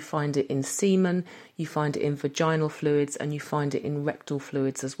well. So you find it in semen, you find it in vaginal fluids, and you find it in rectal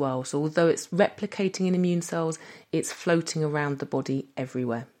fluids as well. So although it's replicating in immune cells, it's floating around the body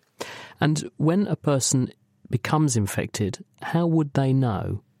everywhere. And when a person becomes infected, how would they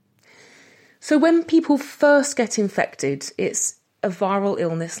know? So when people first get infected, it's a viral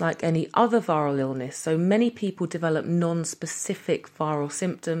illness like any other viral illness. So many people develop non-specific viral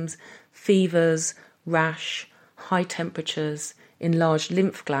symptoms, fevers, rash, high temperatures, enlarged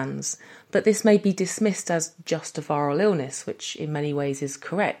lymph glands. But this may be dismissed as just a viral illness, which in many ways is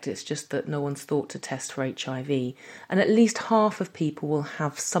correct. It's just that no one's thought to test for HIV. And at least half of people will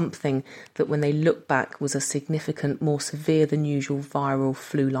have something that when they look back was a significant, more severe than usual viral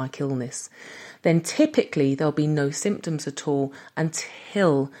flu-like illness. Then typically there'll be no symptoms at all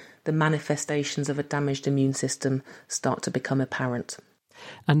until the manifestations of a damaged immune system start to become apparent.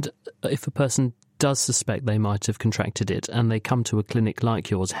 And if a person does suspect they might have contracted it and they come to a clinic like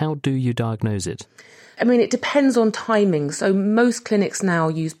yours, how do you diagnose it? I mean, it depends on timing. So most clinics now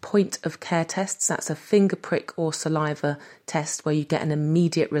use point-of-care tests. That's a finger prick or saliva test where you get an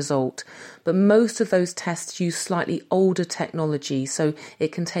immediate result. But most of those tests use slightly older technology, so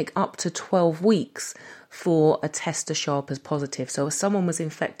it can take up to 12 weeks for a test to show up as positive. So if someone was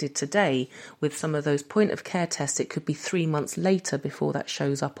infected today with some of those point-of-care tests, it could be 3 months later before that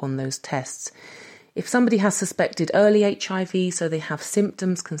shows up on those tests. If somebody has suspected early HIV, so they have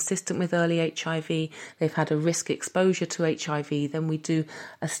symptoms consistent with early HIV, they've had a risk exposure to HIV, then we do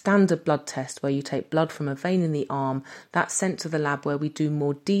a standard blood test where you take blood from a vein in the arm. That's sent to the lab where we do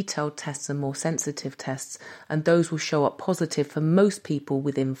more detailed tests and more sensitive tests, and those will show up positive for most people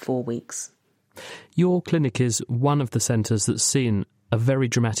within 4 weeks. Your clinic is one of the centres that's seen a very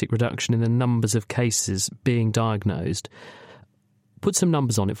dramatic reduction in the numbers of cases being diagnosed. Put some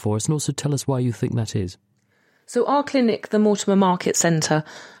numbers on it for us and also tell us why you think that is. So our clinic, the Mortimer Market Centre,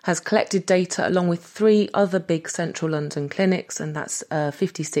 has collected data along with 3 other big central London clinics, and that's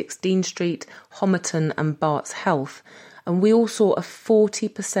 56 Dean Street, Homerton and Barts Health. And we all saw a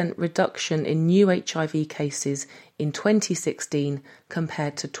 40% reduction in new HIV cases in 2016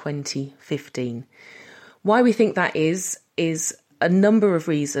 compared to 2015. Why we think that is a number of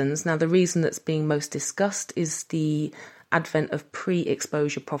reasons. Now, the reason that's being most discussed is the advent of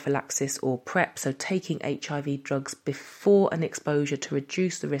pre-exposure prophylaxis or PrEP, so taking HIV drugs before an exposure to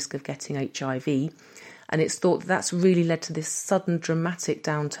reduce the risk of getting HIV. And it's thought that's really led to this sudden dramatic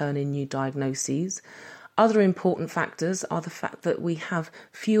downturn in new diagnoses. Other important factors are the fact that we have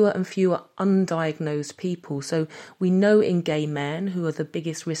fewer and fewer undiagnosed people. So we know in gay men, who are the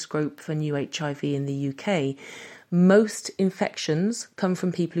biggest risk group for new HIV in the UK, most infections come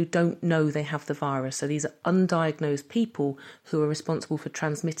from people who don't know they have the virus. So these are undiagnosed people who are responsible for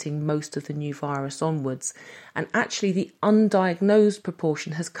transmitting most of the new virus onwards. And actually the undiagnosed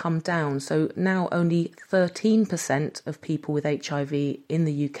proportion has come down. So now only 13% of people with HIV in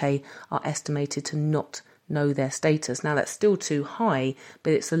the UK are estimated to not know their status. Now that's still too high,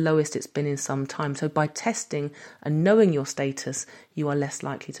 but it's the lowest it's been in some time. So by testing and knowing your status, you are less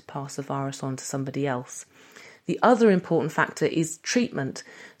likely to pass the virus on to somebody else. The other important factor is treatment.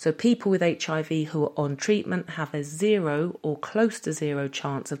 So people with HIV who are on treatment have a 0 or close to 0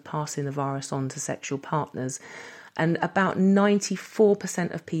 chance of passing the virus on to sexual partners. And about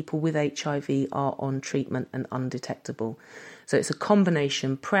 94% of people with HIV are on treatment and undetectable. So it's a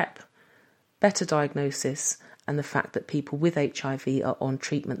combination PrEP, better diagnosis, and the fact that people with HIV are on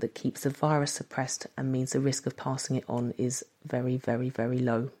treatment that keeps the virus suppressed and means the risk of passing it on is very, very, very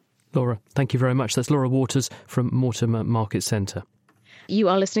low. Laura, thank you very much. That's Laura Waters from Mortimer Market Centre. You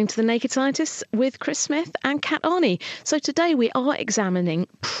are listening to The Naked Scientists with Chris Smith and Kat Arney. So today we are examining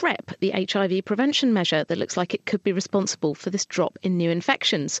PrEP, the HIV prevention measure that looks like it could be responsible for this drop in new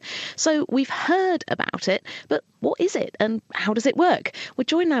infections. So we've heard about it, but what is it and how does it work? We're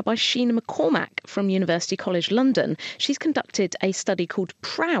joined now by Sheena McCormack from University College London. She's conducted a study called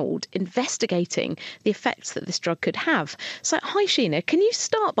PROUD, investigating the effects that this drug could have. So hi Sheena, can you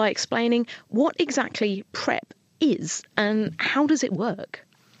start by explaining what exactly PrEP is and how does it work?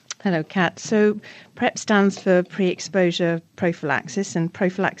 Hello, Kat. So PrEP stands for pre-exposure prophylaxis, and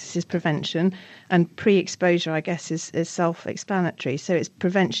prophylaxis is prevention, and pre-exposure, I guess, is self-explanatory. So it's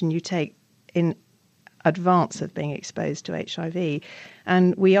prevention you take in advance of being exposed to HIV.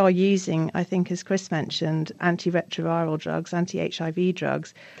 And we are using, I think, as Chris mentioned, antiretroviral drugs, anti-HIV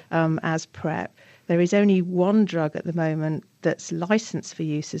drugs as PrEP. There is only one drug at the moment that's licensed for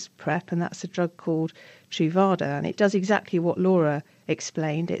use as PrEP, and that's a drug called Truvada. And it does exactly what Laura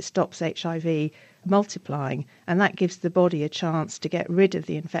explained. It stops HIV multiplying, and that gives the body a chance to get rid of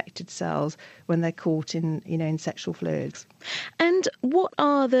the infected cells when they're caught in sexual fluids. And what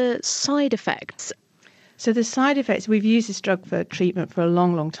are the side effects? So the side effects, we've used this drug for treatment for a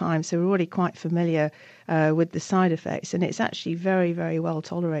long, long time, so we're already quite familiar with the side effects, and it's actually very, very well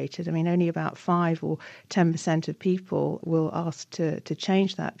tolerated. I mean, only about 5 or 10% of people will ask to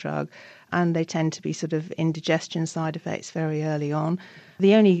change that drug, and they tend to be sort of indigestion side effects very early on.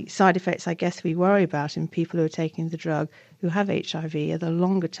 The only side effects I guess we worry about in people who are taking the drug who have HIV are the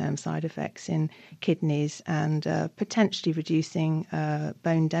longer term side effects in kidneys and potentially reducing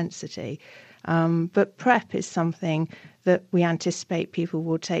bone density. But PrEP is something that we anticipate people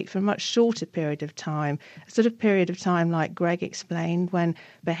will take for a much shorter period of time, a sort of period of time like Greg explained, when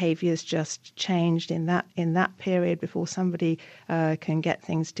behaviours just changed in that period before somebody can get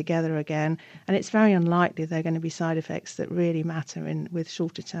things together again. And it's very unlikely there are going to be side effects that really matter with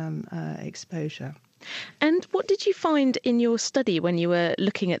shorter term exposure. And what did you find in your study when you were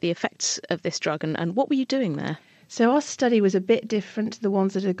looking at the effects of this drug, and what were you doing there? So our study was a bit different to the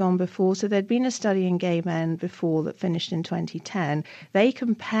ones that had gone before. So there'd been a study in gay men before that finished in 2010. They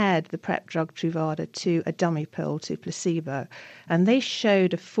compared the PrEP drug Truvada to a dummy pill, to placebo, and they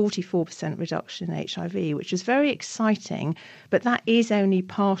showed a 44% reduction in HIV, which was very exciting, but that is only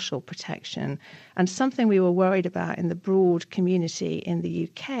partial protection. And something we were worried about in the broad community in the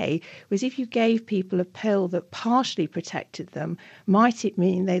UK was if you gave people a pill that partially protected them, might it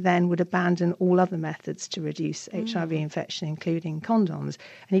mean they then would abandon all other methods to reduce HIV infection, including condoms?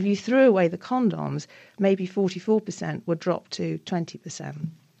 And if you threw away the condoms, maybe 44% would drop to 20%.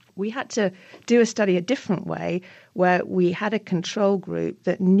 We had to do a study a different way, where we had a control group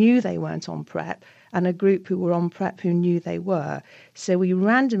that knew they weren't on PrEP and a group who were on PrEP who knew they were. So we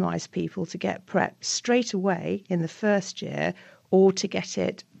randomised people to get PrEP straight away in the first year, or to get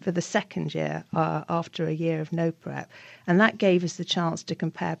it for the second year after a year of no PrEP. And that gave us the chance to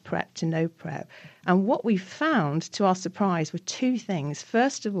compare PrEP to no PrEP. And what we found, to our surprise, were two things.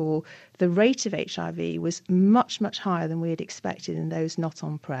 First of all, the rate of HIV was much, much higher than we had expected in those not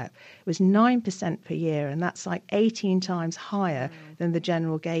on PrEP. It was 9% per year, and that's like 18 times higher than the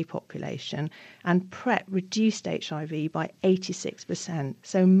general gay population. And PrEP reduced HIV by 86%,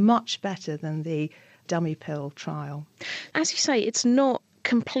 so much better than the dummy pill trial. As you say, it's not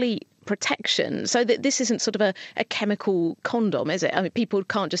complete protection, so that this isn't sort of a chemical condom, is it? I mean, people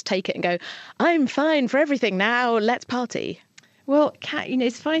can't just take it and go, I'm fine for everything now, let's party. Well, Kat,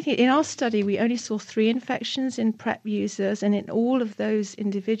 it's funny. In our study, we only saw 3 infections in PrEP users, and in all of those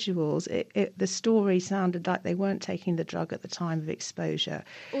individuals, the story sounded like they weren't taking the drug at the time of exposure.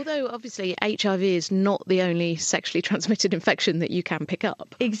 Although, obviously, HIV is not the only sexually transmitted infection that you can pick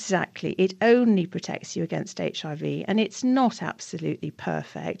up. Exactly. It only protects you against HIV, and it's not absolutely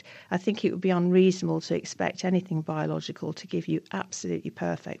perfect. I think it would be unreasonable to expect anything biological to give you absolutely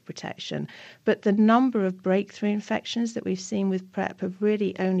perfect protection. But the number of breakthrough infections that we've seen with PrEP have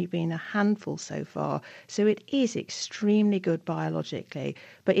really only been a handful so far, so it is extremely good biologically,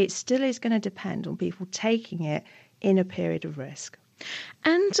 but it still is going to depend on people taking it in a period of risk.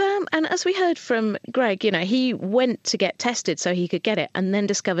 And as we heard from Greg, he went to get tested so he could get it and then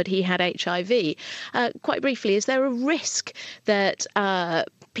discovered he had HIV. Quite briefly, is there a risk that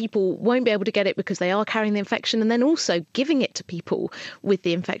people won't be able to get it because they are carrying the infection, and then also giving it to people with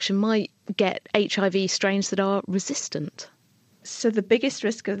the infection might get HIV strains that are resistant? So the biggest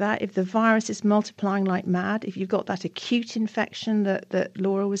risk of that, if the virus is multiplying like mad, if you've got that acute infection that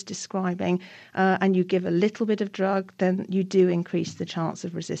Laura was describing, and you give a little bit of drug, then you do increase the chance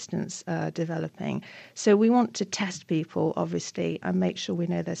of resistance developing. So we want to test people, obviously, and make sure we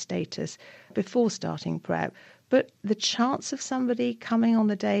know their status before starting PrEP. But the chance of somebody coming on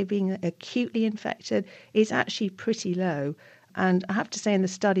the day being acutely infected is actually pretty low. And I have to say, in the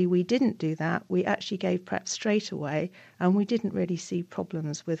study, we didn't do that. We actually gave PrEP straight away, and we didn't really see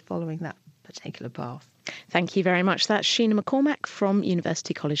problems with following that particular path. Thank you very much. That's Sheena McCormack from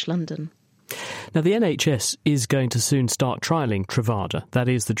University College London. Now, the NHS is going to soon start trialling Truvada, that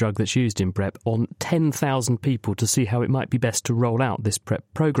is the drug that's used in PrEP, on 10,000 people to see how it might be best to roll out this PrEP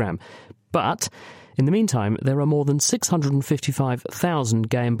programme. But in the meantime, there are more than 655,000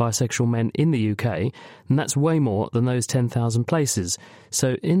 gay and bisexual men in the UK, and that's way more than those 10,000 places.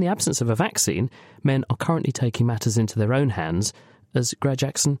 So in the absence of a vaccine, men are currently taking matters into their own hands, as Greg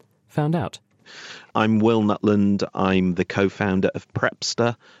Jackson found out. I'm Will Nutland. I'm the co-founder of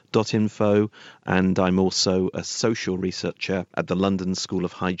Prepster.info, and I'm also a social researcher at the London School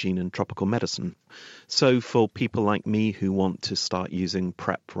of Hygiene and Tropical Medicine. So for people like me who want to start using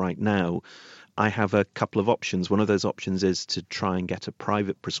PrEP right now, I have a couple of options. One of those options is to try and get a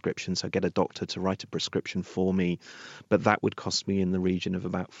private prescription, so get a doctor to write a prescription for me, but that would cost me in the region of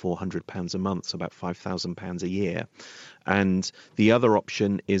about £400 a month, so about £5,000 a year. And the other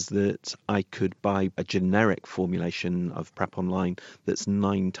option is that I could buy a generic formulation of PrEP online that's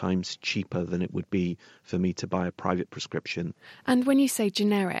 9 times cheaper than it would be for me to buy a private prescription. And when you say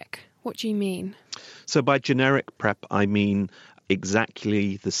generic, what do you mean? So by generic PrEP, I mean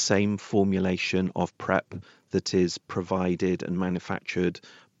exactly the same formulation of PrEP that is provided and manufactured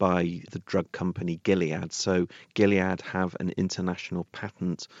by the drug company Gilead. So Gilead have an international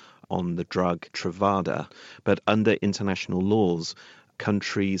patent on the drug Truvada, but under international laws,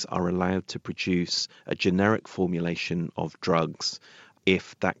 countries are allowed to produce a generic formulation of drugs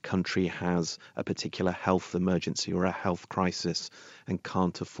if that country has a particular health emergency or a health crisis and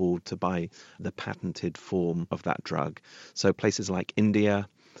can't afford to buy the patented form of that drug. So places like India,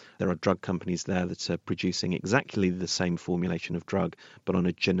 there are drug companies there that are producing exactly the same formulation of drug, but on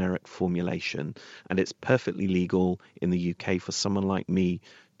a generic formulation. And it's perfectly legal in the UK for someone like me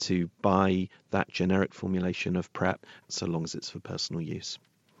to buy that generic formulation of PrEP, so long as it's for personal use.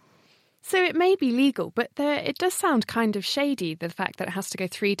 So it may be legal, but it does sound kind of shady, the fact that it has to go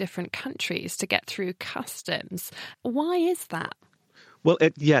 3 different countries to get through customs. Why is that? Well,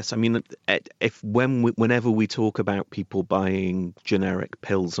 yes. I mean, whenever we talk about people buying generic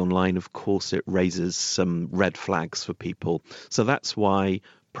pills online, of course, it raises some red flags for people. So that's why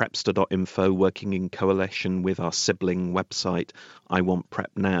Prepster.info, working in coalition with our sibling website, I Want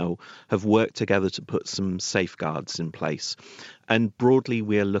PrEP Now, have worked together to put some safeguards in place. And broadly,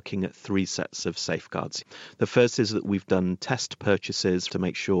 we are looking at 3 sets of safeguards. The first is that we've done test purchases to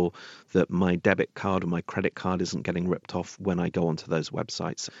make sure that my debit card or my credit card isn't getting ripped off when I go onto those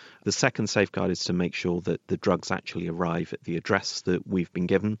websites. The second safeguard is to make sure that the drugs actually arrive at the address that we've been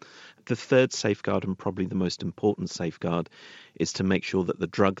given. The third safeguard, and probably the most important safeguard, is to make sure that the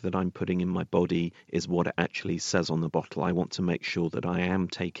drug that I'm putting in my body is what it actually says on the bottle. I want to make sure that I am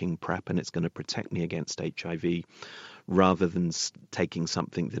taking PrEP and it's going to protect me against HIV, rather than taking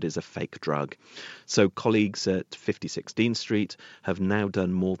something that is a fake drug. So colleagues at 56 Dean Street have now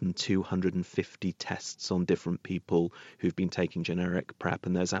done more than 250 tests on different people who've been taking generic PrEP,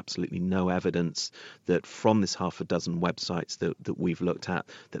 and there's absolutely no evidence that from this half a dozen websites that we've looked at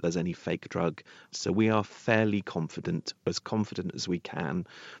that there's any fake drug. So we are fairly confident as we can,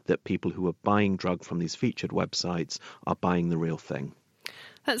 that people who are buying drug from these featured websites are buying the real thing.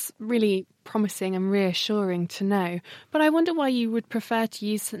 That's really promising and reassuring to know. But I wonder why you would prefer to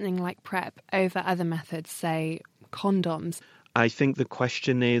use something like PrEP over other methods, say condoms. I think the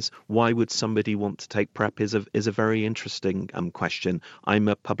question is, why would somebody want to take PrEP is a very interesting question. I'm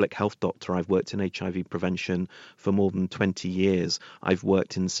a public health doctor. I've worked in HIV prevention for more than 20 years. I've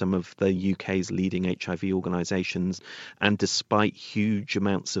worked in some of the UK's leading HIV organisations, and despite huge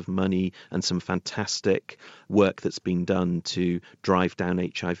amounts of money and some fantastic work that's been done to drive down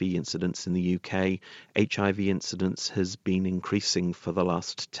HIV incidence in the UK, HIV incidence has been increasing for the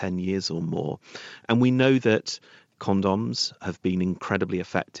last 10 years or more. And we know that condoms have been incredibly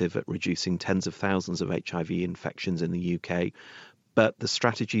effective at reducing tens of thousands of HIV infections in the UK, but the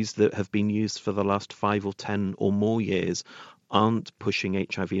strategies that have been used for the last 5 or 10 or more years aren't pushing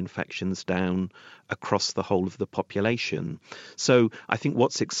HIV infections down across the whole of the population. So I think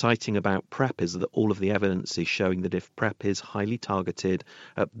what's exciting about PrEP is that all of the evidence is showing that if PrEP is highly targeted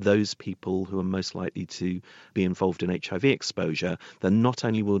at those people who are most likely to be involved in HIV exposure, then not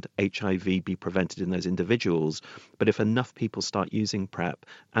only would HIV be prevented in those individuals, but if enough people start using PrEP,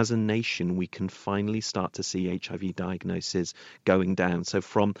 as a nation we can finally start to see HIV diagnosis going down. So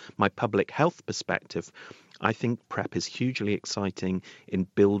from my public health perspective, I think PrEP is hugely exciting in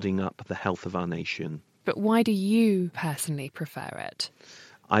building up the health of our nation. But why do you personally prefer it?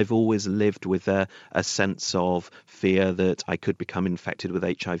 I've always lived with a sense of fear that I could become infected with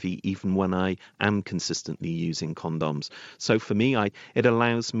HIV even when I am consistently using condoms. So for me, it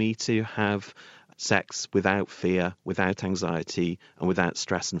allows me to have sex without fear, without anxiety and without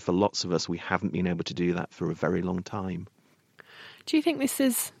stress. And for lots of us, we haven't been able to do that for a very long time. Do you think this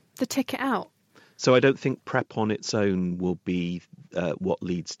is the ticket out? So I don't think PrEP on its own will be what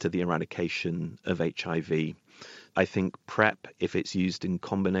leads to the eradication of HIV. I think PrEP, if it's used in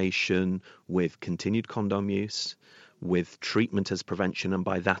combination with continued condom use, with treatment as prevention, and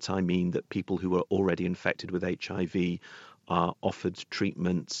by that I mean that people who are already infected with HIV are offered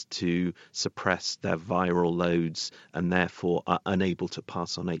treatments to suppress their viral loads and therefore are unable to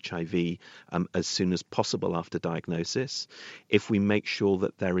pass on HIV as soon as possible after diagnosis. If we make sure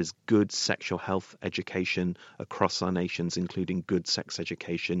that there is good sexual health education across our nations, including good sex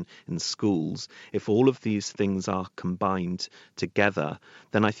education in schools, if all of these things are combined together,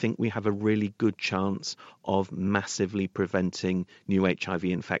 then I think we have a really good chance of massively preventing new HIV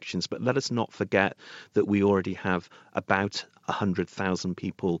infections. But let us not forget that we already have about 100,000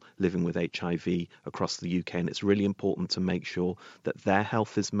 people living with HIV across the UK, and it's really important to make sure that their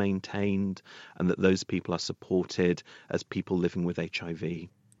health is maintained and that those people are supported as people living with HIV.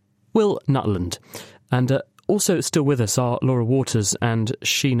 Will Nutland. And also still with us are Laura Waters and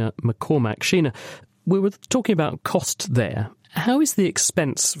Sheena McCormack. Sheena, we were talking about cost there. How is the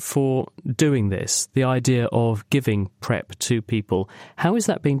expense for doing this, the idea of giving PrEP to people, how is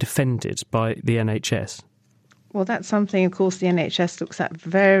that being defended by the NHS? Well, that's something, of course, the NHS looks at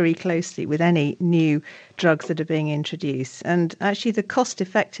very closely with any new drugs that are being introduced. And actually, the cost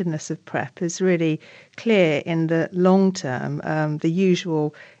effectiveness of PrEP is really clear in the long term, the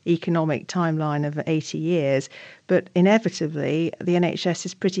usual economic timeline of 80 years. But inevitably, the NHS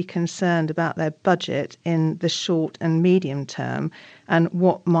is pretty concerned about their budget in the short and medium term and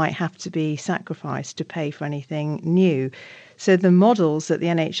what might have to be sacrificed to pay for anything new. So the models that the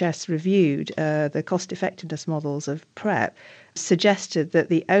NHS reviewed, the cost effectiveness models of PrEP, suggested that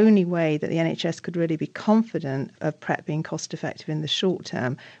the only way that the NHS could really be confident of PrEP being cost effective in the short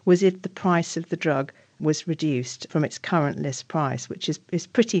term was if the price of the drug was reduced from its current list price, which is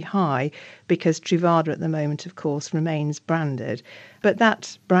pretty high because Truvada at the moment, of course, remains branded. But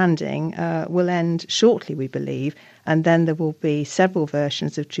that branding will end shortly, we believe, and then there will be several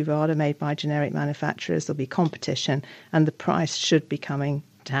versions of Truvada made by generic manufacturers. There'll be competition, and the price should be coming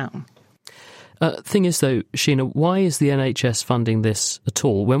down. Thing is, though, Sheena, why is the NHS funding this at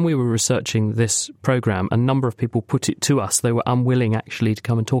all? When we were researching this programme, a number of people put it to us. They were unwilling, actually, to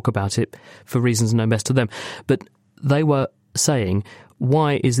come and talk about it for reasons known best to them. But they were saying,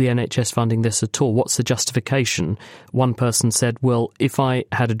 why is the NHS funding this at all? What's the justification? One person said, well, if I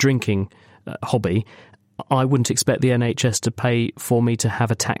had a drinking hobby, I wouldn't expect the NHS to pay for me to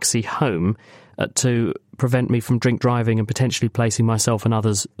have a taxi home to prevent me from drink driving and potentially placing myself and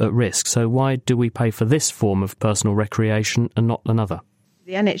others at risk. So why do we pay for this form of personal recreation and not another?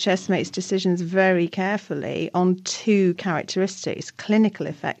 The NHS makes decisions very carefully on two characteristics, clinical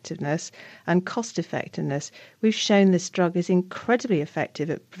effectiveness and cost effectiveness. We've shown this drug is incredibly effective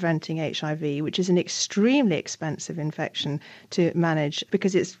at preventing HIV, which is an extremely expensive infection to manage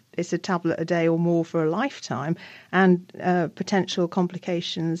because it's a tablet a day or more for a lifetime, and potential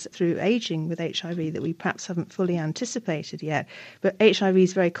complications through ageing with HIV that we perhaps haven't fully anticipated yet. But HIV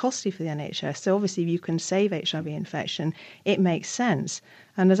is very costly for the NHS, so obviously if you can save HIV infection, it makes sense.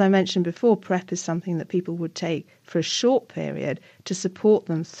 And as I mentioned before, PrEP is something that people would take for a short period to support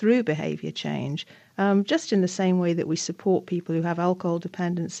them through behaviour change, just in the same way that we support people who have alcohol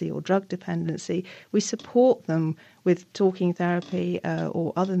dependency or drug dependency. We support them with talking therapy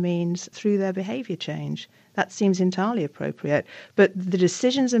or other means through their behaviour change. That seems entirely appropriate. But the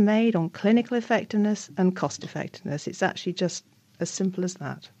decisions are made on clinical effectiveness and cost effectiveness. It's actually just as simple as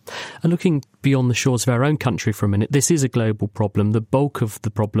that. And looking beyond the shores of our own country for a minute, this is a global problem. The bulk of the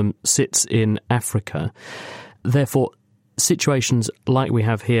problem sits in Africa. Therefore, situations like we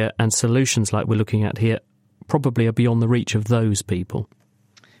have here and solutions like we're looking at here probably are beyond the reach of those people.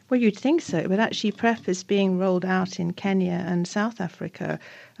 Well, you'd think so, but actually PrEP is being rolled out in Kenya and South Africa.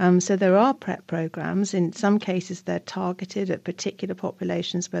 So there are PrEP programs. In some cases, they're targeted at particular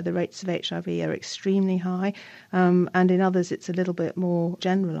populations where the rates of HIV are extremely high, and in others it's a little bit more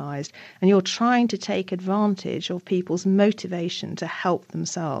generalised. And you're trying to take advantage of people's motivation to help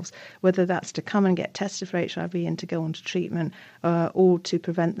themselves, whether that's to come and get tested for HIV and to go on to treatment, or to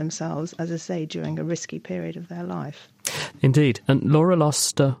prevent themselves, as I say, during a risky period of their life. Indeed. And Laura,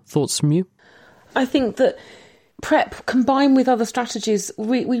 last thoughts from you? I think that PrEP, combined with other strategies,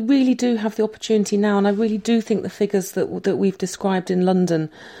 we really do have the opportunity now, and I really do think the figures that we've described in London,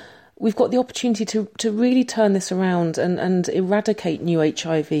 we've got the opportunity to really turn this around and eradicate new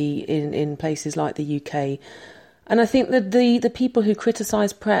HIV in places like the UK. And I think that the people who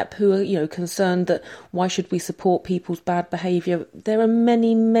criticise PrEP, who are concerned that why should we support people's bad behaviour, there are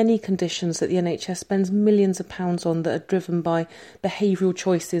many, many conditions that the NHS spends millions of pounds on that are driven by behavioural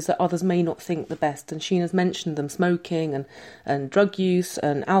choices that others may not think the best. And Sheena's mentioned them: smoking and drug use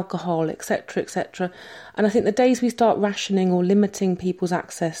and alcohol, etc., etc. And I think the days we start rationing or limiting people's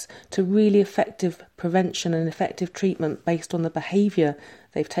access to really effective prevention and effective treatment based on the behaviour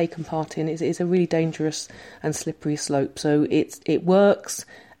they've taken part in is a really dangerous and slippery slope. So it works.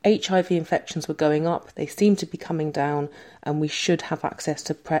 HIV infections were going up, they seem to be coming down, and we should have access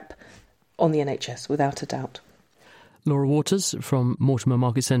to PrEP on the NHS without a doubt. Laura Waters from Mortimer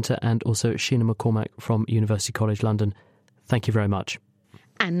Market Centre and also Sheena McCormack from University College London, thank you very much.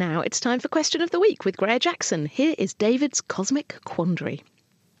 And now it's time for Question of the Week with Greer Jackson. Here is David's Cosmic Quandary.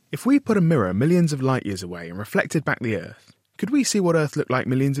 If we put a mirror millions of light years away and reflected back the Earth, could we see what Earth looked like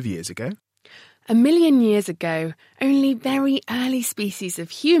millions of years ago? 1 million years ago, only very early species of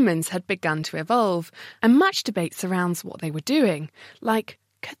humans had begun to evolve, and much debate surrounds what they were doing, like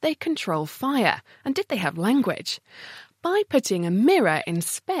could they control fire, and did they have language? By putting a mirror in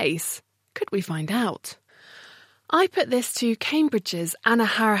space, could we find out? I put this to Cambridge's Anna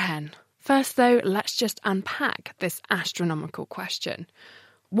Harahan. First, though, let's just unpack this astronomical question.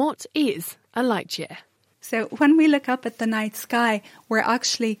 What is a light year? So when we look up at the night sky, we're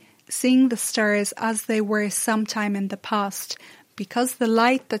actually seeing the stars as they were sometime in the past, because the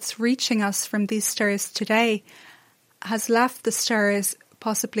light that's reaching us from these stars today has left the stars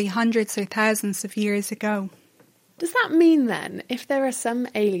possibly hundreds or thousands of years ago. Does that mean then, if there are some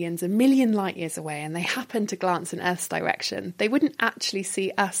aliens 1 million light years away and they happen to glance in Earth's direction, they wouldn't actually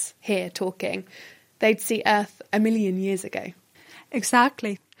see us here talking? They'd see Earth 1 million years ago?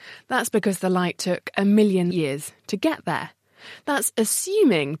 Exactly. That's because the light took 1 million years to get there. That's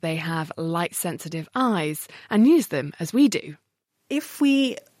assuming they have light-sensitive eyes and use them as we do. If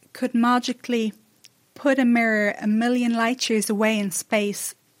we could magically put a mirror 1 million light years away in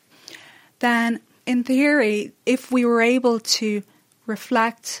space, then in theory, if we were able to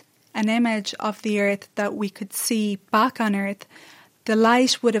reflect an image of the Earth that we could see back on Earth, the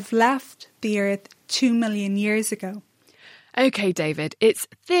light would have left the Earth 2 million years ago. OK, David, it's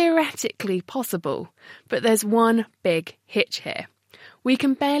theoretically possible, but there's one big hitch here. We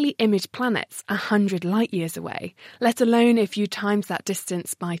can barely image planets 100 light years away, let alone if you times that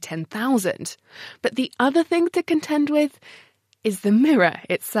distance by 10,000. But the other thing to contend with is the mirror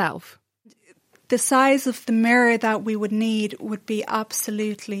itself. The size of the mirror that we would need would be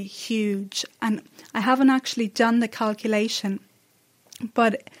absolutely huge. And I haven't actually done the calculation,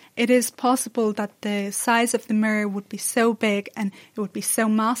 but it is possible that the size of the mirror would be so big and it would be so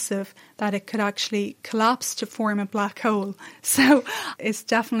massive that it could actually collapse to form a black hole. So it's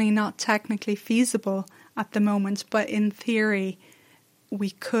definitely not technically feasible at the moment, but in theory,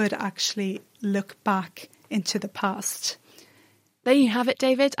 we could actually look back into the past. There you have it,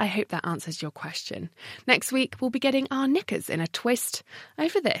 David. I hope that answers your question. Next week, we'll be getting our knickers in a twist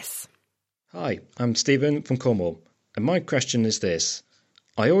over this. Hi, I'm Stephen from Cornwall, and my question is this.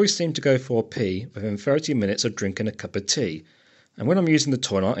 I always seem to go for a pee within 30 minutes of drinking a cup of tea, and when I'm using the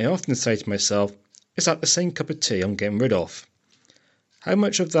toilet, I often say to myself, is that the same cup of tea I'm getting rid of? How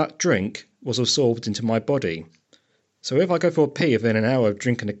much of that drink was absorbed into my body? So if I go for a pee within an hour of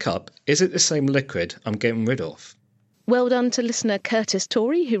drinking a cup, is it the same liquid I'm getting rid of? Well done to listener Curtis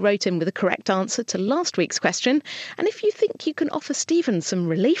Torrey, who wrote in with a correct answer to last week's question. And if you think you can offer Stephen some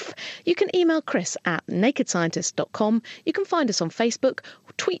relief, you can email Chris at nakedscientist.com. You can find us on Facebook,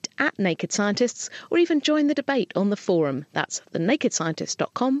 tweet at Naked Scientists, or even join the debate on the forum. That's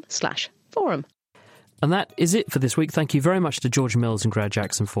thenakedscientist.com/forum. And that is it for this week. Thank you very much to George Mills and Greer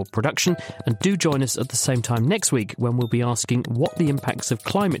Jackson for production. And do join us at the same time next week when we'll be asking what the impacts of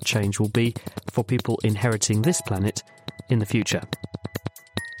climate change will be for people inheriting this planet in the future.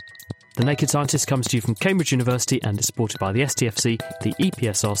 The Naked Scientist comes to you from Cambridge University and is supported by the STFC, the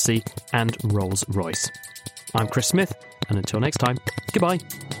EPSRC and Rolls-Royce. I'm Chris Smith, and until next time, goodbye.